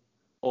beginnings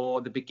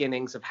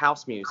of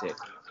house music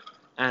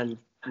and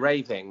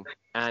raving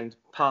and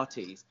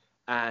parties.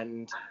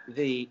 And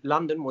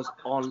London was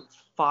on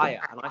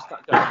fire. And I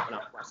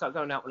started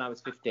going out when I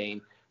was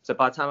 15. So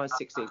by the time I was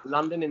 16,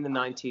 London in the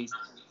 90s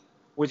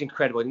was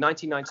incredible. In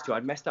 1992,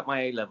 I'd messed up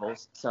my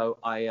A-levels, so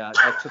I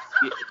took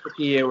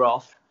a year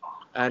off,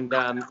 And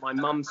my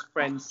mum's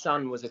friend's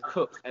son was a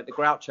cook at the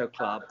Groucho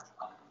Club,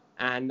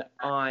 and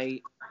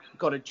I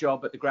got a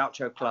job at the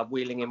Groucho Club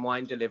wheeling in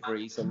wine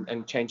deliveries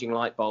and changing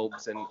light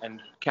bulbs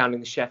and counting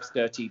the chef's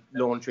dirty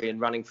laundry and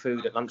running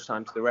food at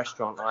lunchtime to the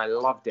restaurant. And I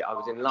loved it. I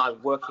was in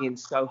love working in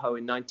Soho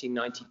in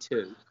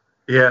 1992.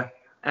 Yeah.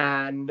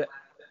 And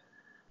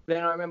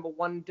then I remember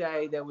one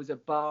day there was a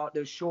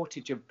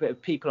shortage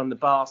of people on the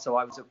bar, so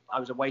I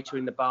was a waiter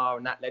in the bar,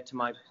 and that led to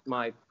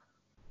my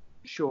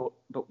short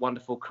but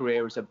wonderful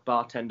career as a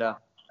bartender.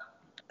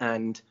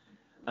 And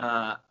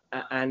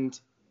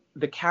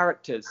the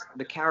characters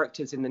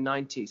in the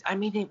 90s, I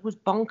mean, it was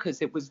bonkers.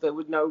 There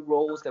were no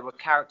rules. There were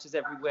characters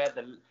everywhere.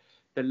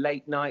 The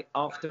late night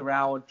after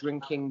hour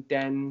drinking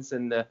dens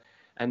and the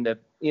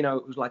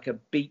it was like a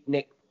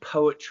beatnik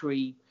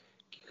poetry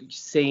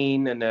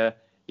scene and an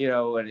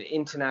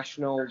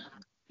international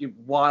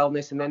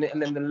wildness. And then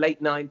the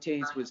late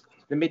 90s was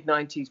the mid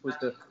 90s was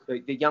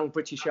the young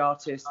British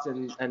artists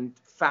and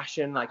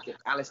fashion like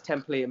Alice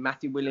Templey and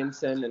Matthew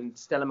Williamson and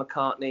Stella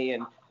McCartney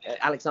and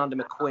Alexander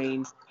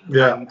McQueen.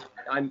 Yeah.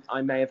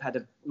 I may have had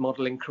a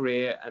modeling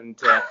career, and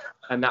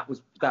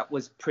that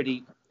was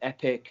pretty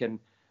epic. And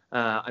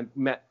I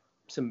met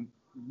some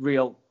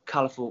real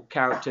colourful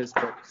characters,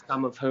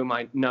 some of whom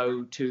I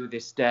know to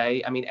this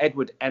day. I mean,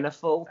 Edward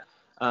Enninful,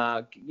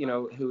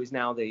 who is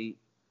now the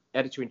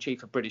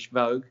editor-in-chief of British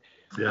Vogue,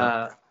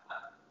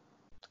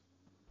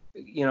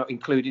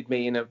 included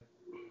me in a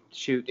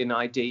shoot in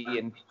ID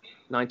in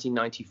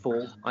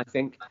 1994, I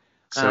think.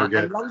 So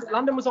good. And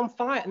London was on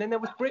fire, and then there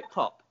was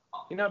Britpop.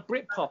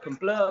 Britpop and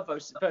Blur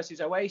versus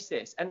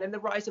Oasis, and then the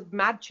rise of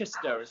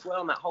Manchester as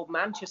well, and that whole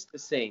Manchester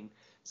scene.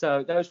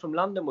 So those from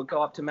London would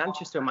go up to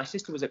Manchester, and my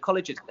sister was at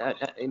college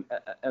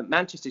at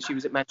Manchester. She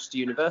was at Manchester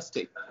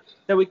University.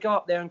 So we'd go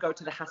up there and go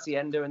to the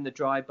Hacienda and the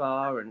Dry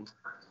Bar, and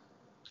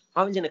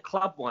I was in a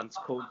club once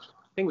called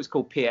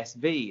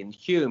PSV in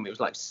Hume. It was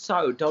like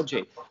so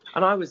dodgy,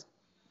 and I was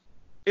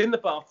in the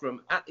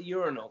bathroom at the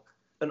urinal,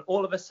 and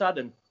all of a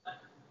sudden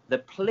the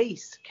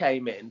police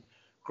came in,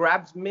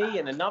 grabbed me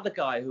and another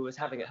guy who were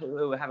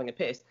having a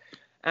piss,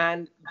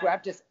 and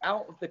grabbed us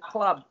out of the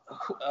club.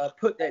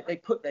 They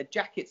put their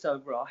jackets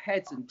over our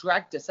heads and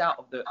dragged us out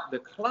of the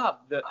club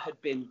that had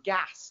been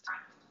gassed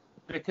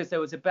because there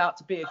was about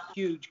to be a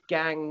huge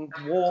gang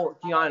war,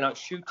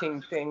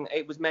 shooting thing.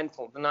 It was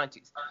mental, the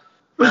 90s.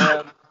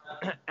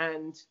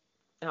 And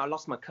I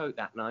lost my coat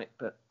that night,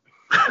 but.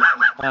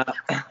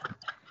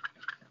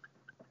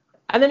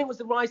 And then it was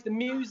the rise. The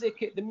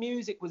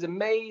music was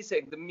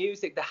amazing.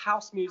 The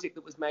house music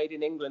that was made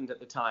in England at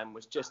the time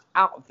was just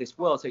out of this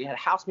world. So you had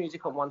house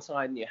music on one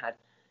side, and you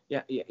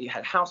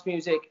had house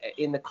music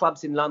in the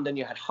clubs in London.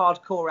 You had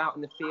hardcore out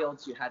in the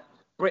fields. You had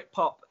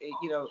Britpop,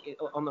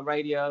 on the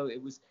radio.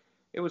 It was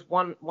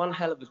one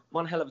hell of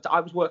a. I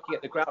was working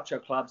at the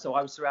Groucho Club, so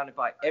I was surrounded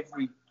by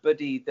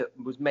everybody that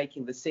was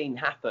making the scene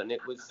happen.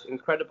 It was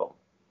incredible.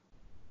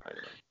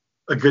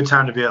 A good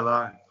time to be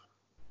alive.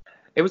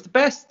 It was the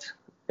best.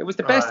 It was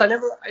the best. I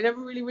never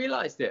really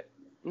realized it.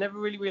 It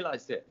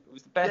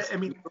was the best. Yeah, I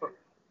mean,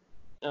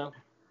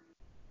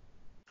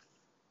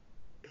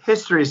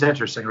 history is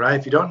interesting, right?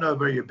 If you don't know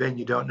where you've been,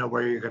 you don't know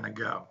where you're going to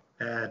go.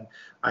 And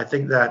I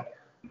think that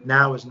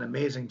now is an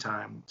amazing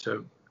time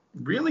to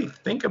really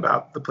think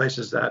about the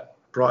places that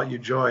brought you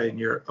joy in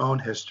your own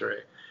history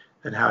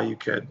and how you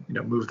could,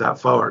 move that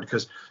forward.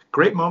 Because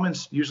great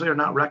moments usually are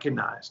not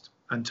recognized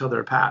until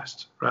they're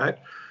past, right?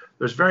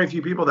 There's very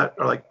few people that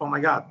are like, oh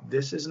my God,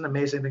 this is an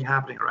amazing thing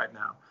happening right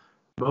now.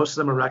 Most of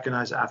them are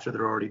recognized after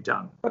they're already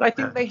done. But I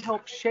think they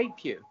help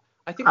shape you.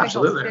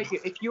 Absolutely. They help shape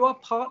you. If you are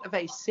part of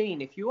a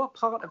scene, if you are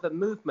part of a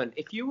movement,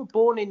 if you were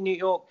born in New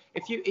York,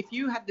 if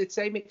you had the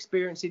same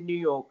experience in New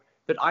York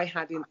that I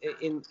had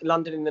in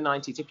London in the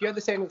 90s, if you had the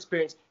same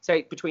experience,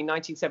 say, between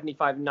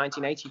 1975 and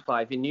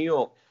 1985 in New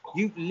York,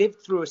 you've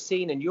lived through a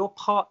scene and you're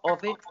part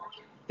of it,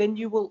 then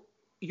you will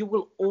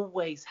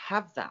always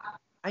have that.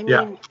 I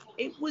mean,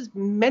 It was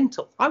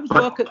mental. I was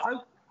working.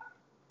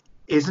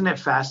 Isn't it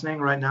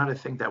fascinating right now to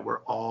think that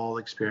we're all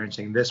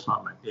experiencing this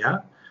moment?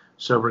 Yeah.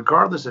 So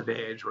regardless of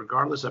age,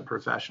 regardless of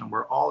profession,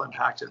 we're all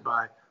impacted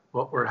by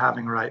what we're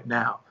having right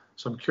now.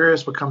 So I'm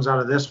curious what comes out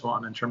of this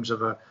one in terms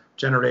of a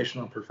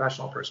generational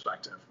professional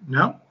perspective.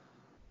 No?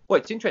 Well,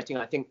 it's interesting,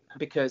 I think,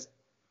 because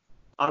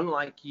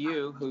unlike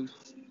you, who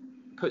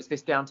puts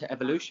this down to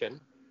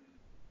evolution,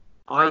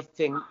 I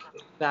think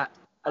that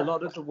a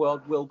lot of the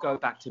world will go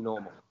back to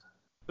normal.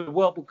 The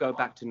world will go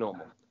back to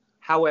normal.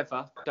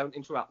 However, don't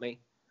interrupt me.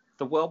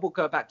 The world will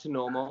go back to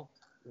normal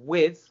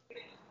with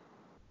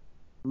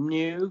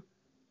new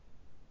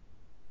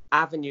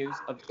avenues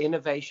of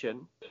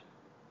innovation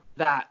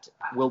that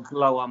will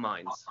blow our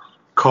minds.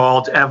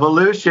 Called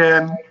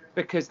evolution.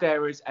 Because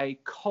there is a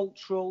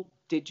cultural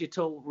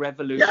digital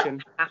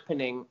revolution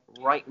happening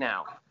right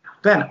now.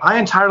 Ben, I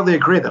entirely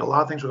agree that a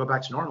lot of things will go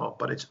back to normal,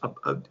 but it's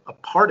a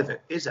part of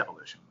it is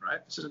evolution,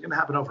 right? This isn't going to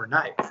happen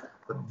overnight,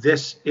 but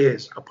this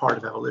is a part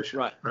of evolution,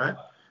 right?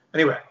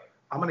 Anyway,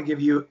 I'm going to give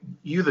you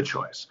the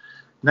choice.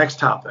 Next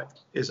topic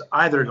is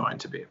either going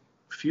to be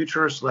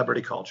future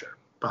celebrity culture.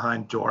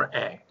 behind door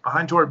A.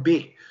 Behind door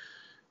B,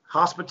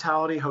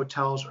 hospitality,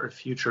 hotels, or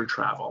future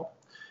travel.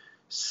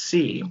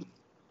 C,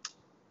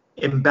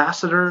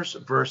 ambassadors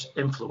versus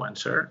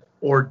influencer.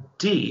 Or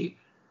D,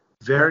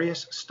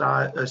 various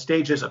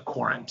stages of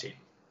quarantine.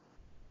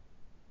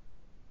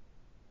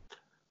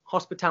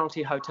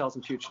 Hospitality, hotels,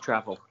 and future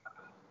travel.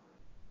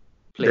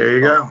 Please. There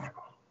you go.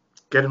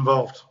 Get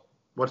involved.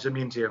 What does it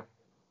mean to you?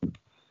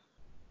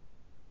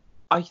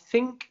 I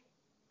think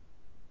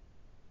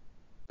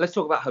let's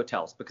talk about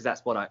hotels, because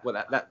that's what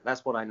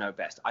that's what I know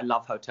best. I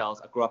love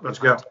hotels. I grew up in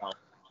hotels.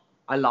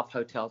 I love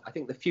hotels. I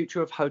think the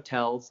future of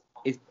hotels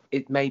is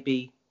it may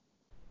be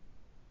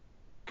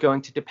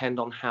going to depend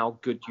on how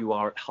good you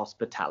are at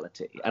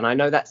hospitality. And I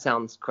know that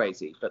sounds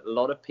crazy, but a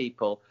lot of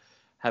people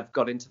have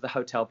got into the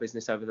hotel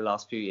business over the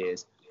last few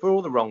years for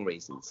all the wrong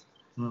reasons.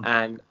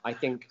 And I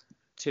think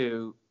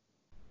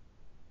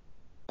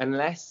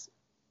unless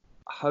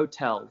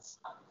hotels,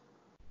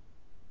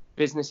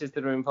 businesses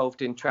that are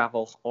involved in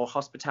travel or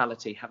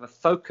hospitality have a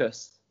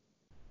focus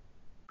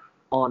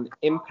on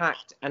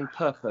impact and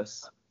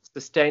purpose,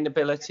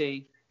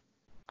 sustainability,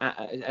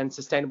 and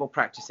sustainable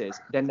practices,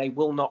 then they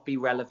will not be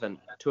relevant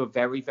to a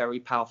very, very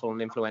powerful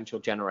and influential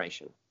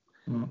generation.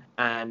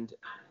 And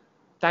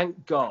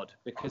thank God,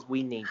 because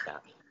we need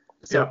that.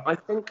 So I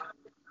think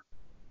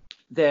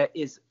there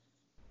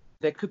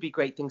could be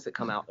great things that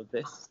come out of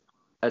this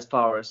as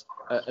far as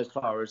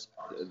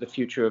the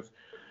future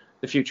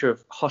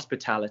of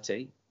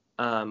hospitality.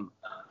 The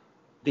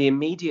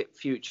immediate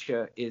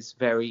future is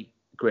very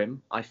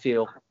grim. I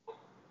feel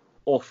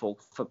awful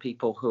for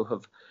people who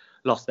have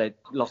lost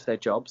their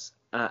jobs,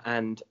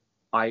 and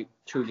I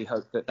truly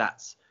hope that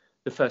that's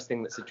the first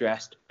thing that's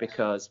addressed,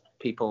 because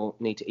people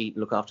need to eat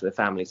and look after their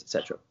families,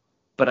 etc.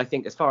 But I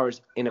think as far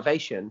as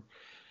innovation,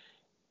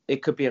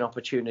 it could be an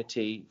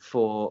opportunity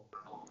for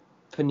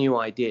new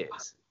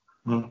ideas.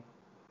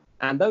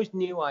 And those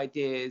new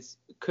ideas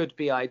could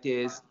be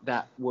ideas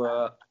that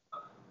were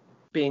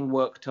being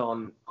worked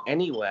on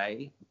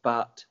anyway,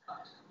 but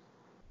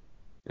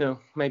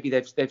maybe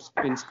they've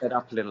been sped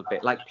up a little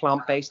bit, like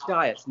plant-based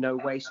diets, no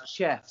waste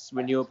chefs,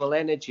 renewable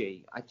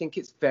energy. I think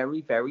it's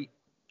very, very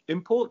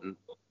important.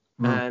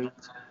 And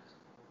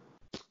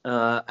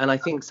I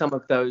think some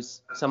of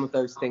those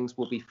things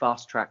will be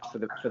fast-tracked for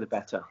the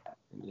better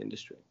in the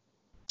industry.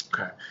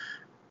 Okay.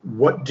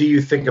 What do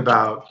you think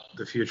about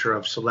the future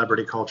of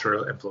celebrity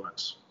cultural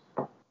influence?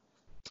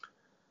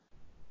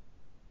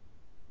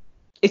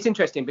 It's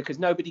interesting because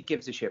nobody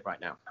gives a shit right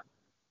now.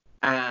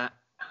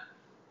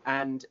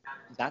 And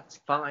that's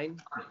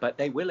fine, but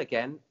they will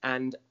again.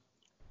 And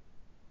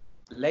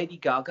Lady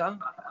Gaga,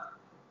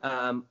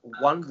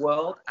 One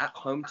World at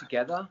Home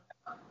Together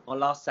on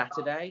last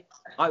Saturday.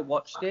 I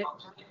watched it.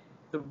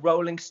 The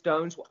Rolling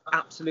Stones were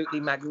absolutely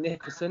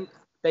magnificent.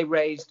 They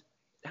raised,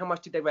 how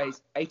much did they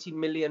raise? $80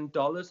 million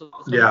or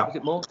something? Yeah. Was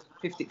it more?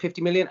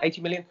 50 million,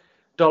 $80 million.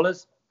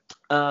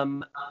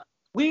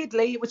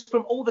 Weirdly, it was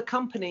from all the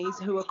companies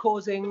who are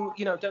causing,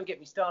 don't get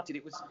me started.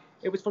 It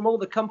was from all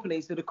the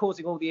companies that are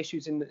causing all the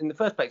issues in the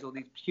first place, all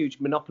these huge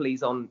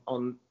monopolies on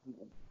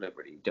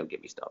really, don't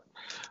get me started.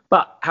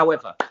 But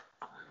however,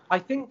 I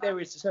think there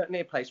is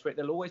certainly a place for it.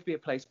 There'll always be a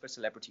place for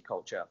celebrity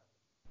culture.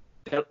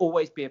 There'll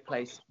always be a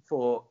place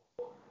for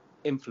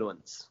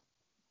influence.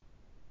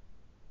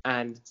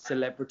 And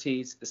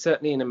celebrities,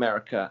 certainly in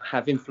America,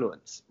 have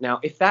influence. Now,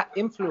 if that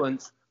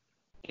influence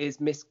is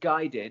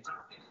misguided,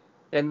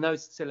 then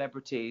those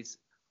celebrities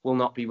will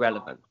not be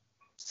relevant.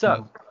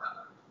 So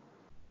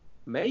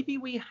maybe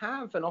we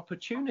have an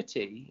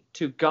opportunity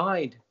to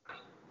guide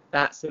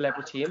that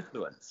celebrity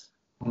influence.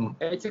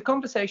 It's a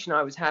conversation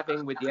I was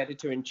having with the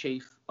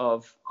editor-in-chief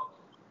of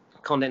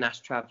Condé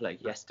Nast Traveler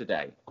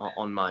yesterday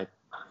on my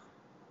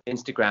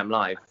Instagram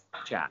live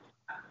chat.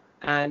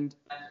 And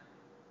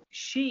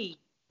she,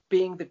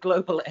 being the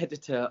global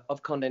editor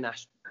of Condé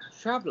Nast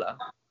Traveler,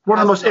 one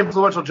of the most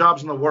influential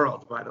jobs in the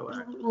world, by the way.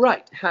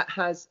 Right,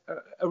 has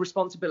a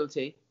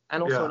responsibility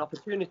and also an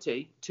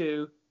opportunity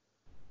to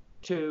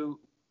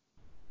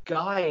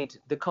guide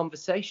the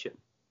conversation.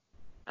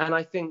 And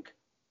I think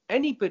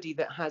anybody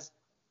that has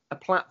a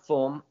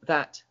platform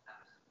that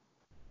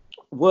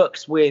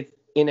works with,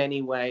 in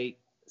any way,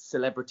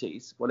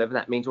 celebrities, whatever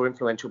that means, or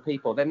influential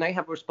people, then they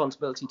have a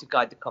responsibility to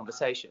guide the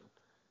conversation.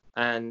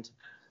 And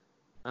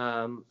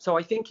so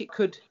I think it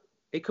could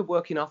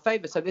work in our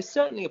favor. So there's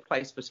certainly a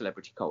place for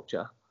celebrity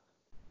culture.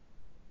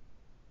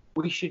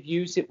 We should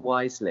use it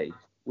wisely.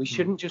 We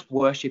shouldn't just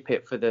worship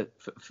it for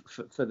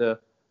the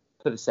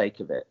sake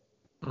of it.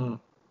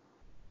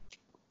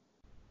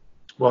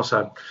 Well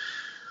said.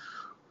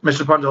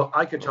 Mr. Pundle,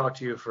 I could talk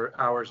to you for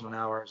hours and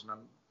hours, and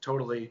I'm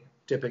totally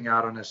dipping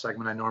out on this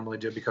segment. I normally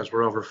do because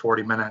we're over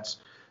 40 minutes.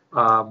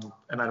 And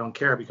I don't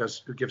care, because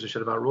who gives a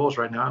shit about rules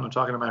right now? And I'm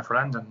talking to my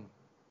friend, and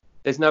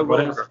there's no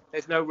whatever. rules.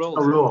 There's no rules.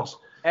 No rules.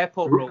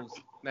 Airport rules,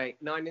 mate.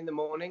 9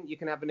 a.m, you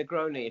can have a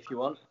Negroni if you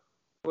want.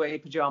 Wear your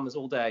pajamas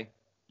all day.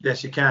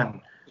 Yes, you can.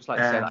 Just like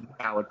to say that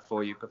Howard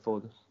for you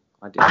before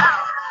I do.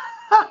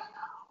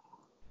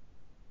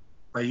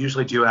 I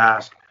usually do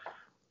ask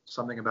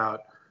something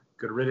about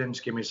Good Riddance,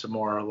 Give Me Some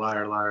More,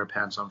 Liar, Liar,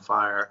 Pants on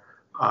Fire.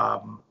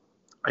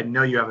 I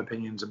know you have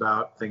opinions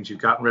about things you've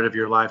gotten rid of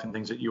your life and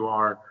things that you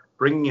are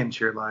bringing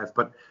into your life,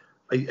 but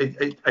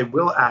I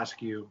will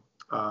ask you,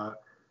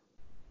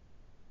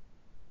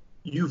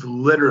 you've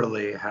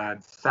literally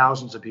had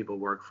thousands of people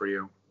work for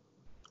you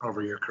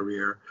over your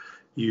career.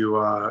 You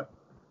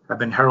have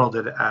been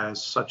heralded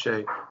as such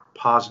a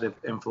positive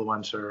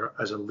influencer,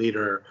 as a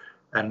leader,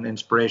 and an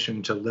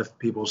inspiration to lift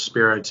people's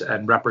spirits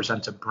and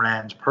represent a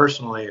brand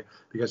personally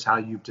because how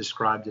you've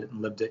described it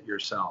and lived it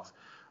yourself.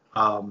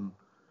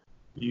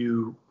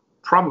 You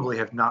probably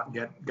have not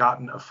yet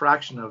gotten a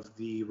fraction of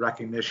the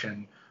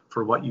recognition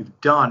for what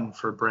you've done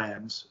for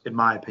brands, in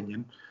my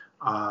opinion,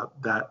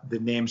 that the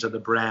names of the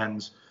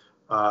brands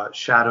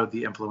shadowed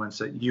the influence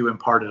that you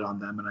imparted on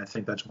them. And I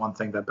think that's one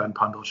thing that Ben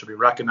Pundole should be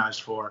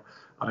recognized for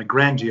on a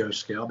grandiose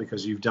scale,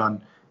 because you've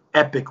done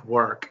epic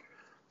work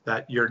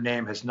that your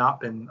name has not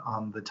been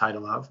on the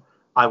title of.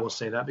 I will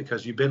say that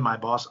because you've been my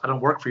boss. I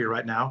don't work for you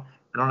right now.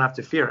 I don't have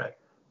to fear it.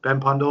 Ben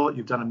Pundole,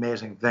 you've done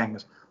amazing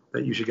things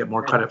that you should get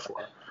more credit for.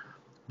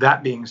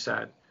 That being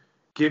said,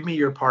 give me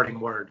your parting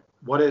word.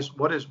 What is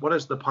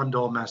the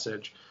Pundole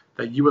message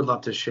that you would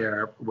love to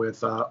share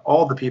with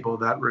all the people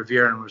that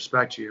revere and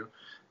respect you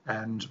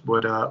and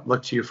would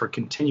look to you for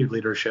continued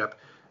leadership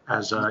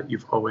as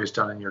you've always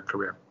done in your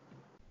career?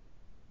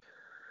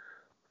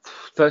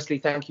 Firstly,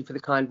 thank you for the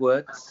kind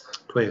words.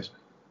 Please.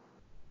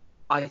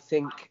 I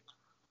think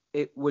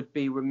it would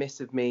be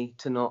remiss of me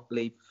to not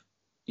leave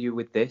you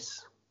with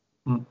this.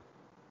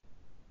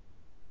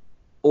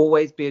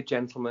 Always be a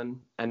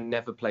gentleman and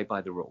never play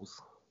by the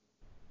rules.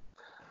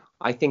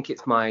 I think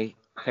it's my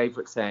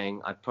favorite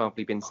saying. I've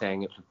probably been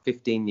saying it for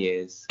 15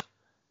 years.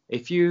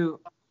 If you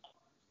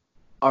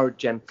are a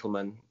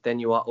gentleman, then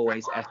you are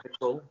always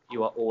ethical,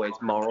 you are always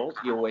moral,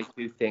 you always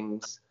do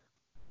things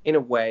in a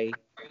way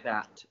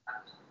that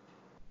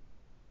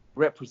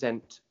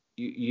represent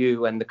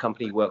you and the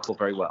company you work for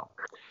very well.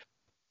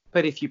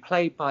 But if you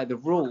play by the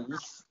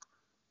rules,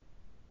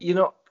 you're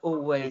not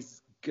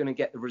always going to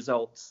get the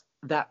results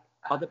that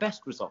are the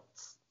best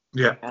results.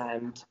 Yeah.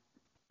 And,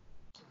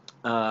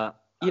 I'm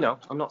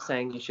not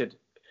saying you should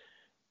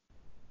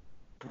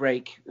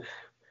break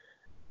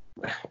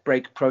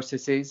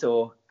processes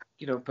or,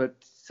 but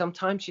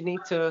sometimes you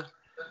need to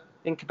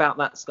think about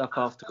that stuff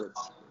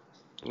afterwards,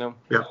 Yeah.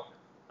 And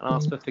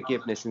ask for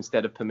forgiveness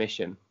instead of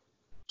permission.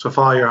 So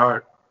follow your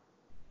heart.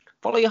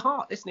 Follow your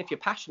heart. Listen, if you're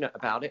passionate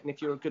about it and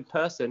if you're a good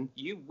person,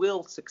 you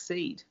will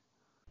succeed.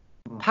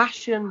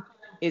 Passion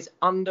is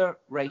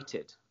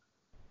underrated.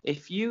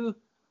 If you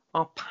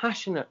are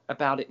passionate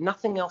about it,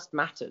 nothing else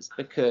matters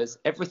because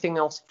everything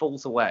else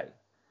falls away.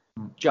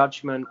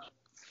 Judgment,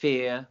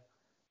 fear,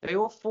 they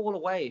all fall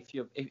away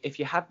if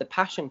you have the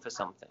passion for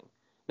something.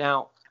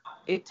 Now,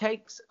 it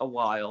takes a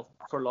while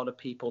for a lot of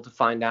people to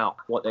find out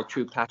what their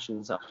true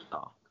passions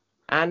are.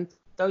 And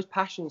those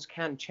passions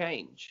can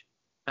change.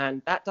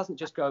 And that doesn't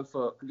just go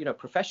for,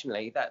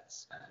 professionally,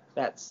 that's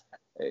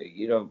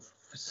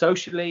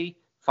socially,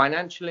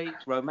 financially,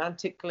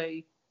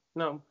 romantically,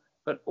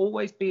 but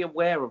always be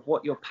aware of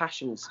what your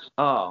passions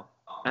are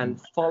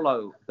and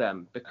follow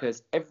them,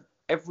 because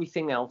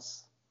everything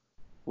else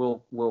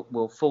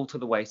will fall to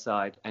the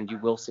wayside, and you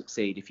will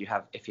succeed if you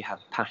have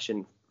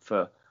passion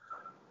for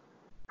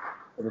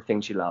the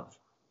things you love.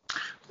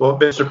 Well,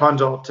 Mr.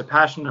 Pundole, to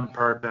passion and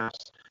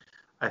purpose,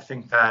 I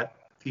think that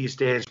these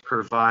days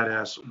provide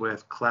us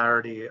with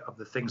clarity of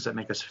the things that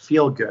make us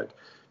feel good,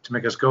 to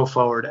make us go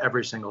forward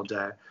every single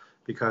day,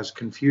 because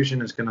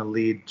confusion is going to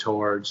lead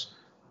towards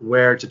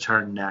where to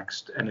turn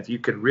next. And if you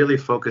could really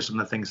focus on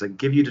the things that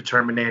give you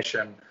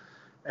determination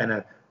and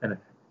a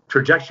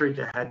trajectory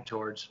to head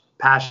towards,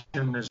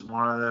 passion is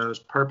one of those,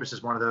 purpose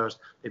is one of those,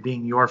 it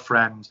being your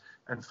friend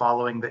and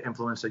following the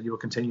influence that you will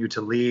continue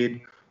to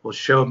lead will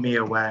show me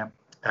a way.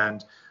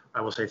 And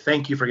I will say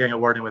thank you for getting a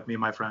word in with me,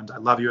 my friend. I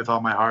love you with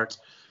all my heart.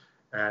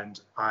 And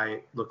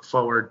I look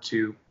forward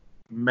to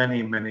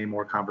many, many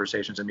more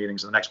conversations and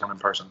meetings, the next one in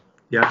person.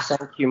 Yes.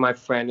 Thank you, my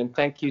friend. And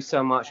thank you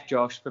so much,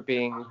 Josh, for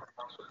being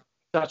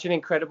such an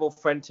incredible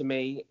friend to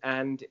me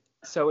and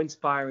so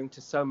inspiring to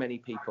so many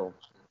people.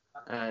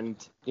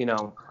 And,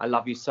 I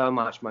love you so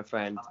much, my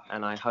friend.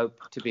 And I hope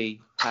to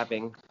be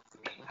having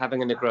a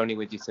Negroni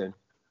with you soon.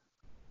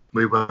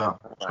 We will. All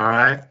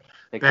right.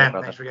 Take Ben,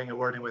 care, thanks for getting a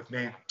word in with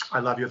me. I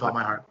love you with all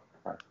my heart.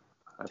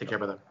 Take care,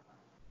 brother.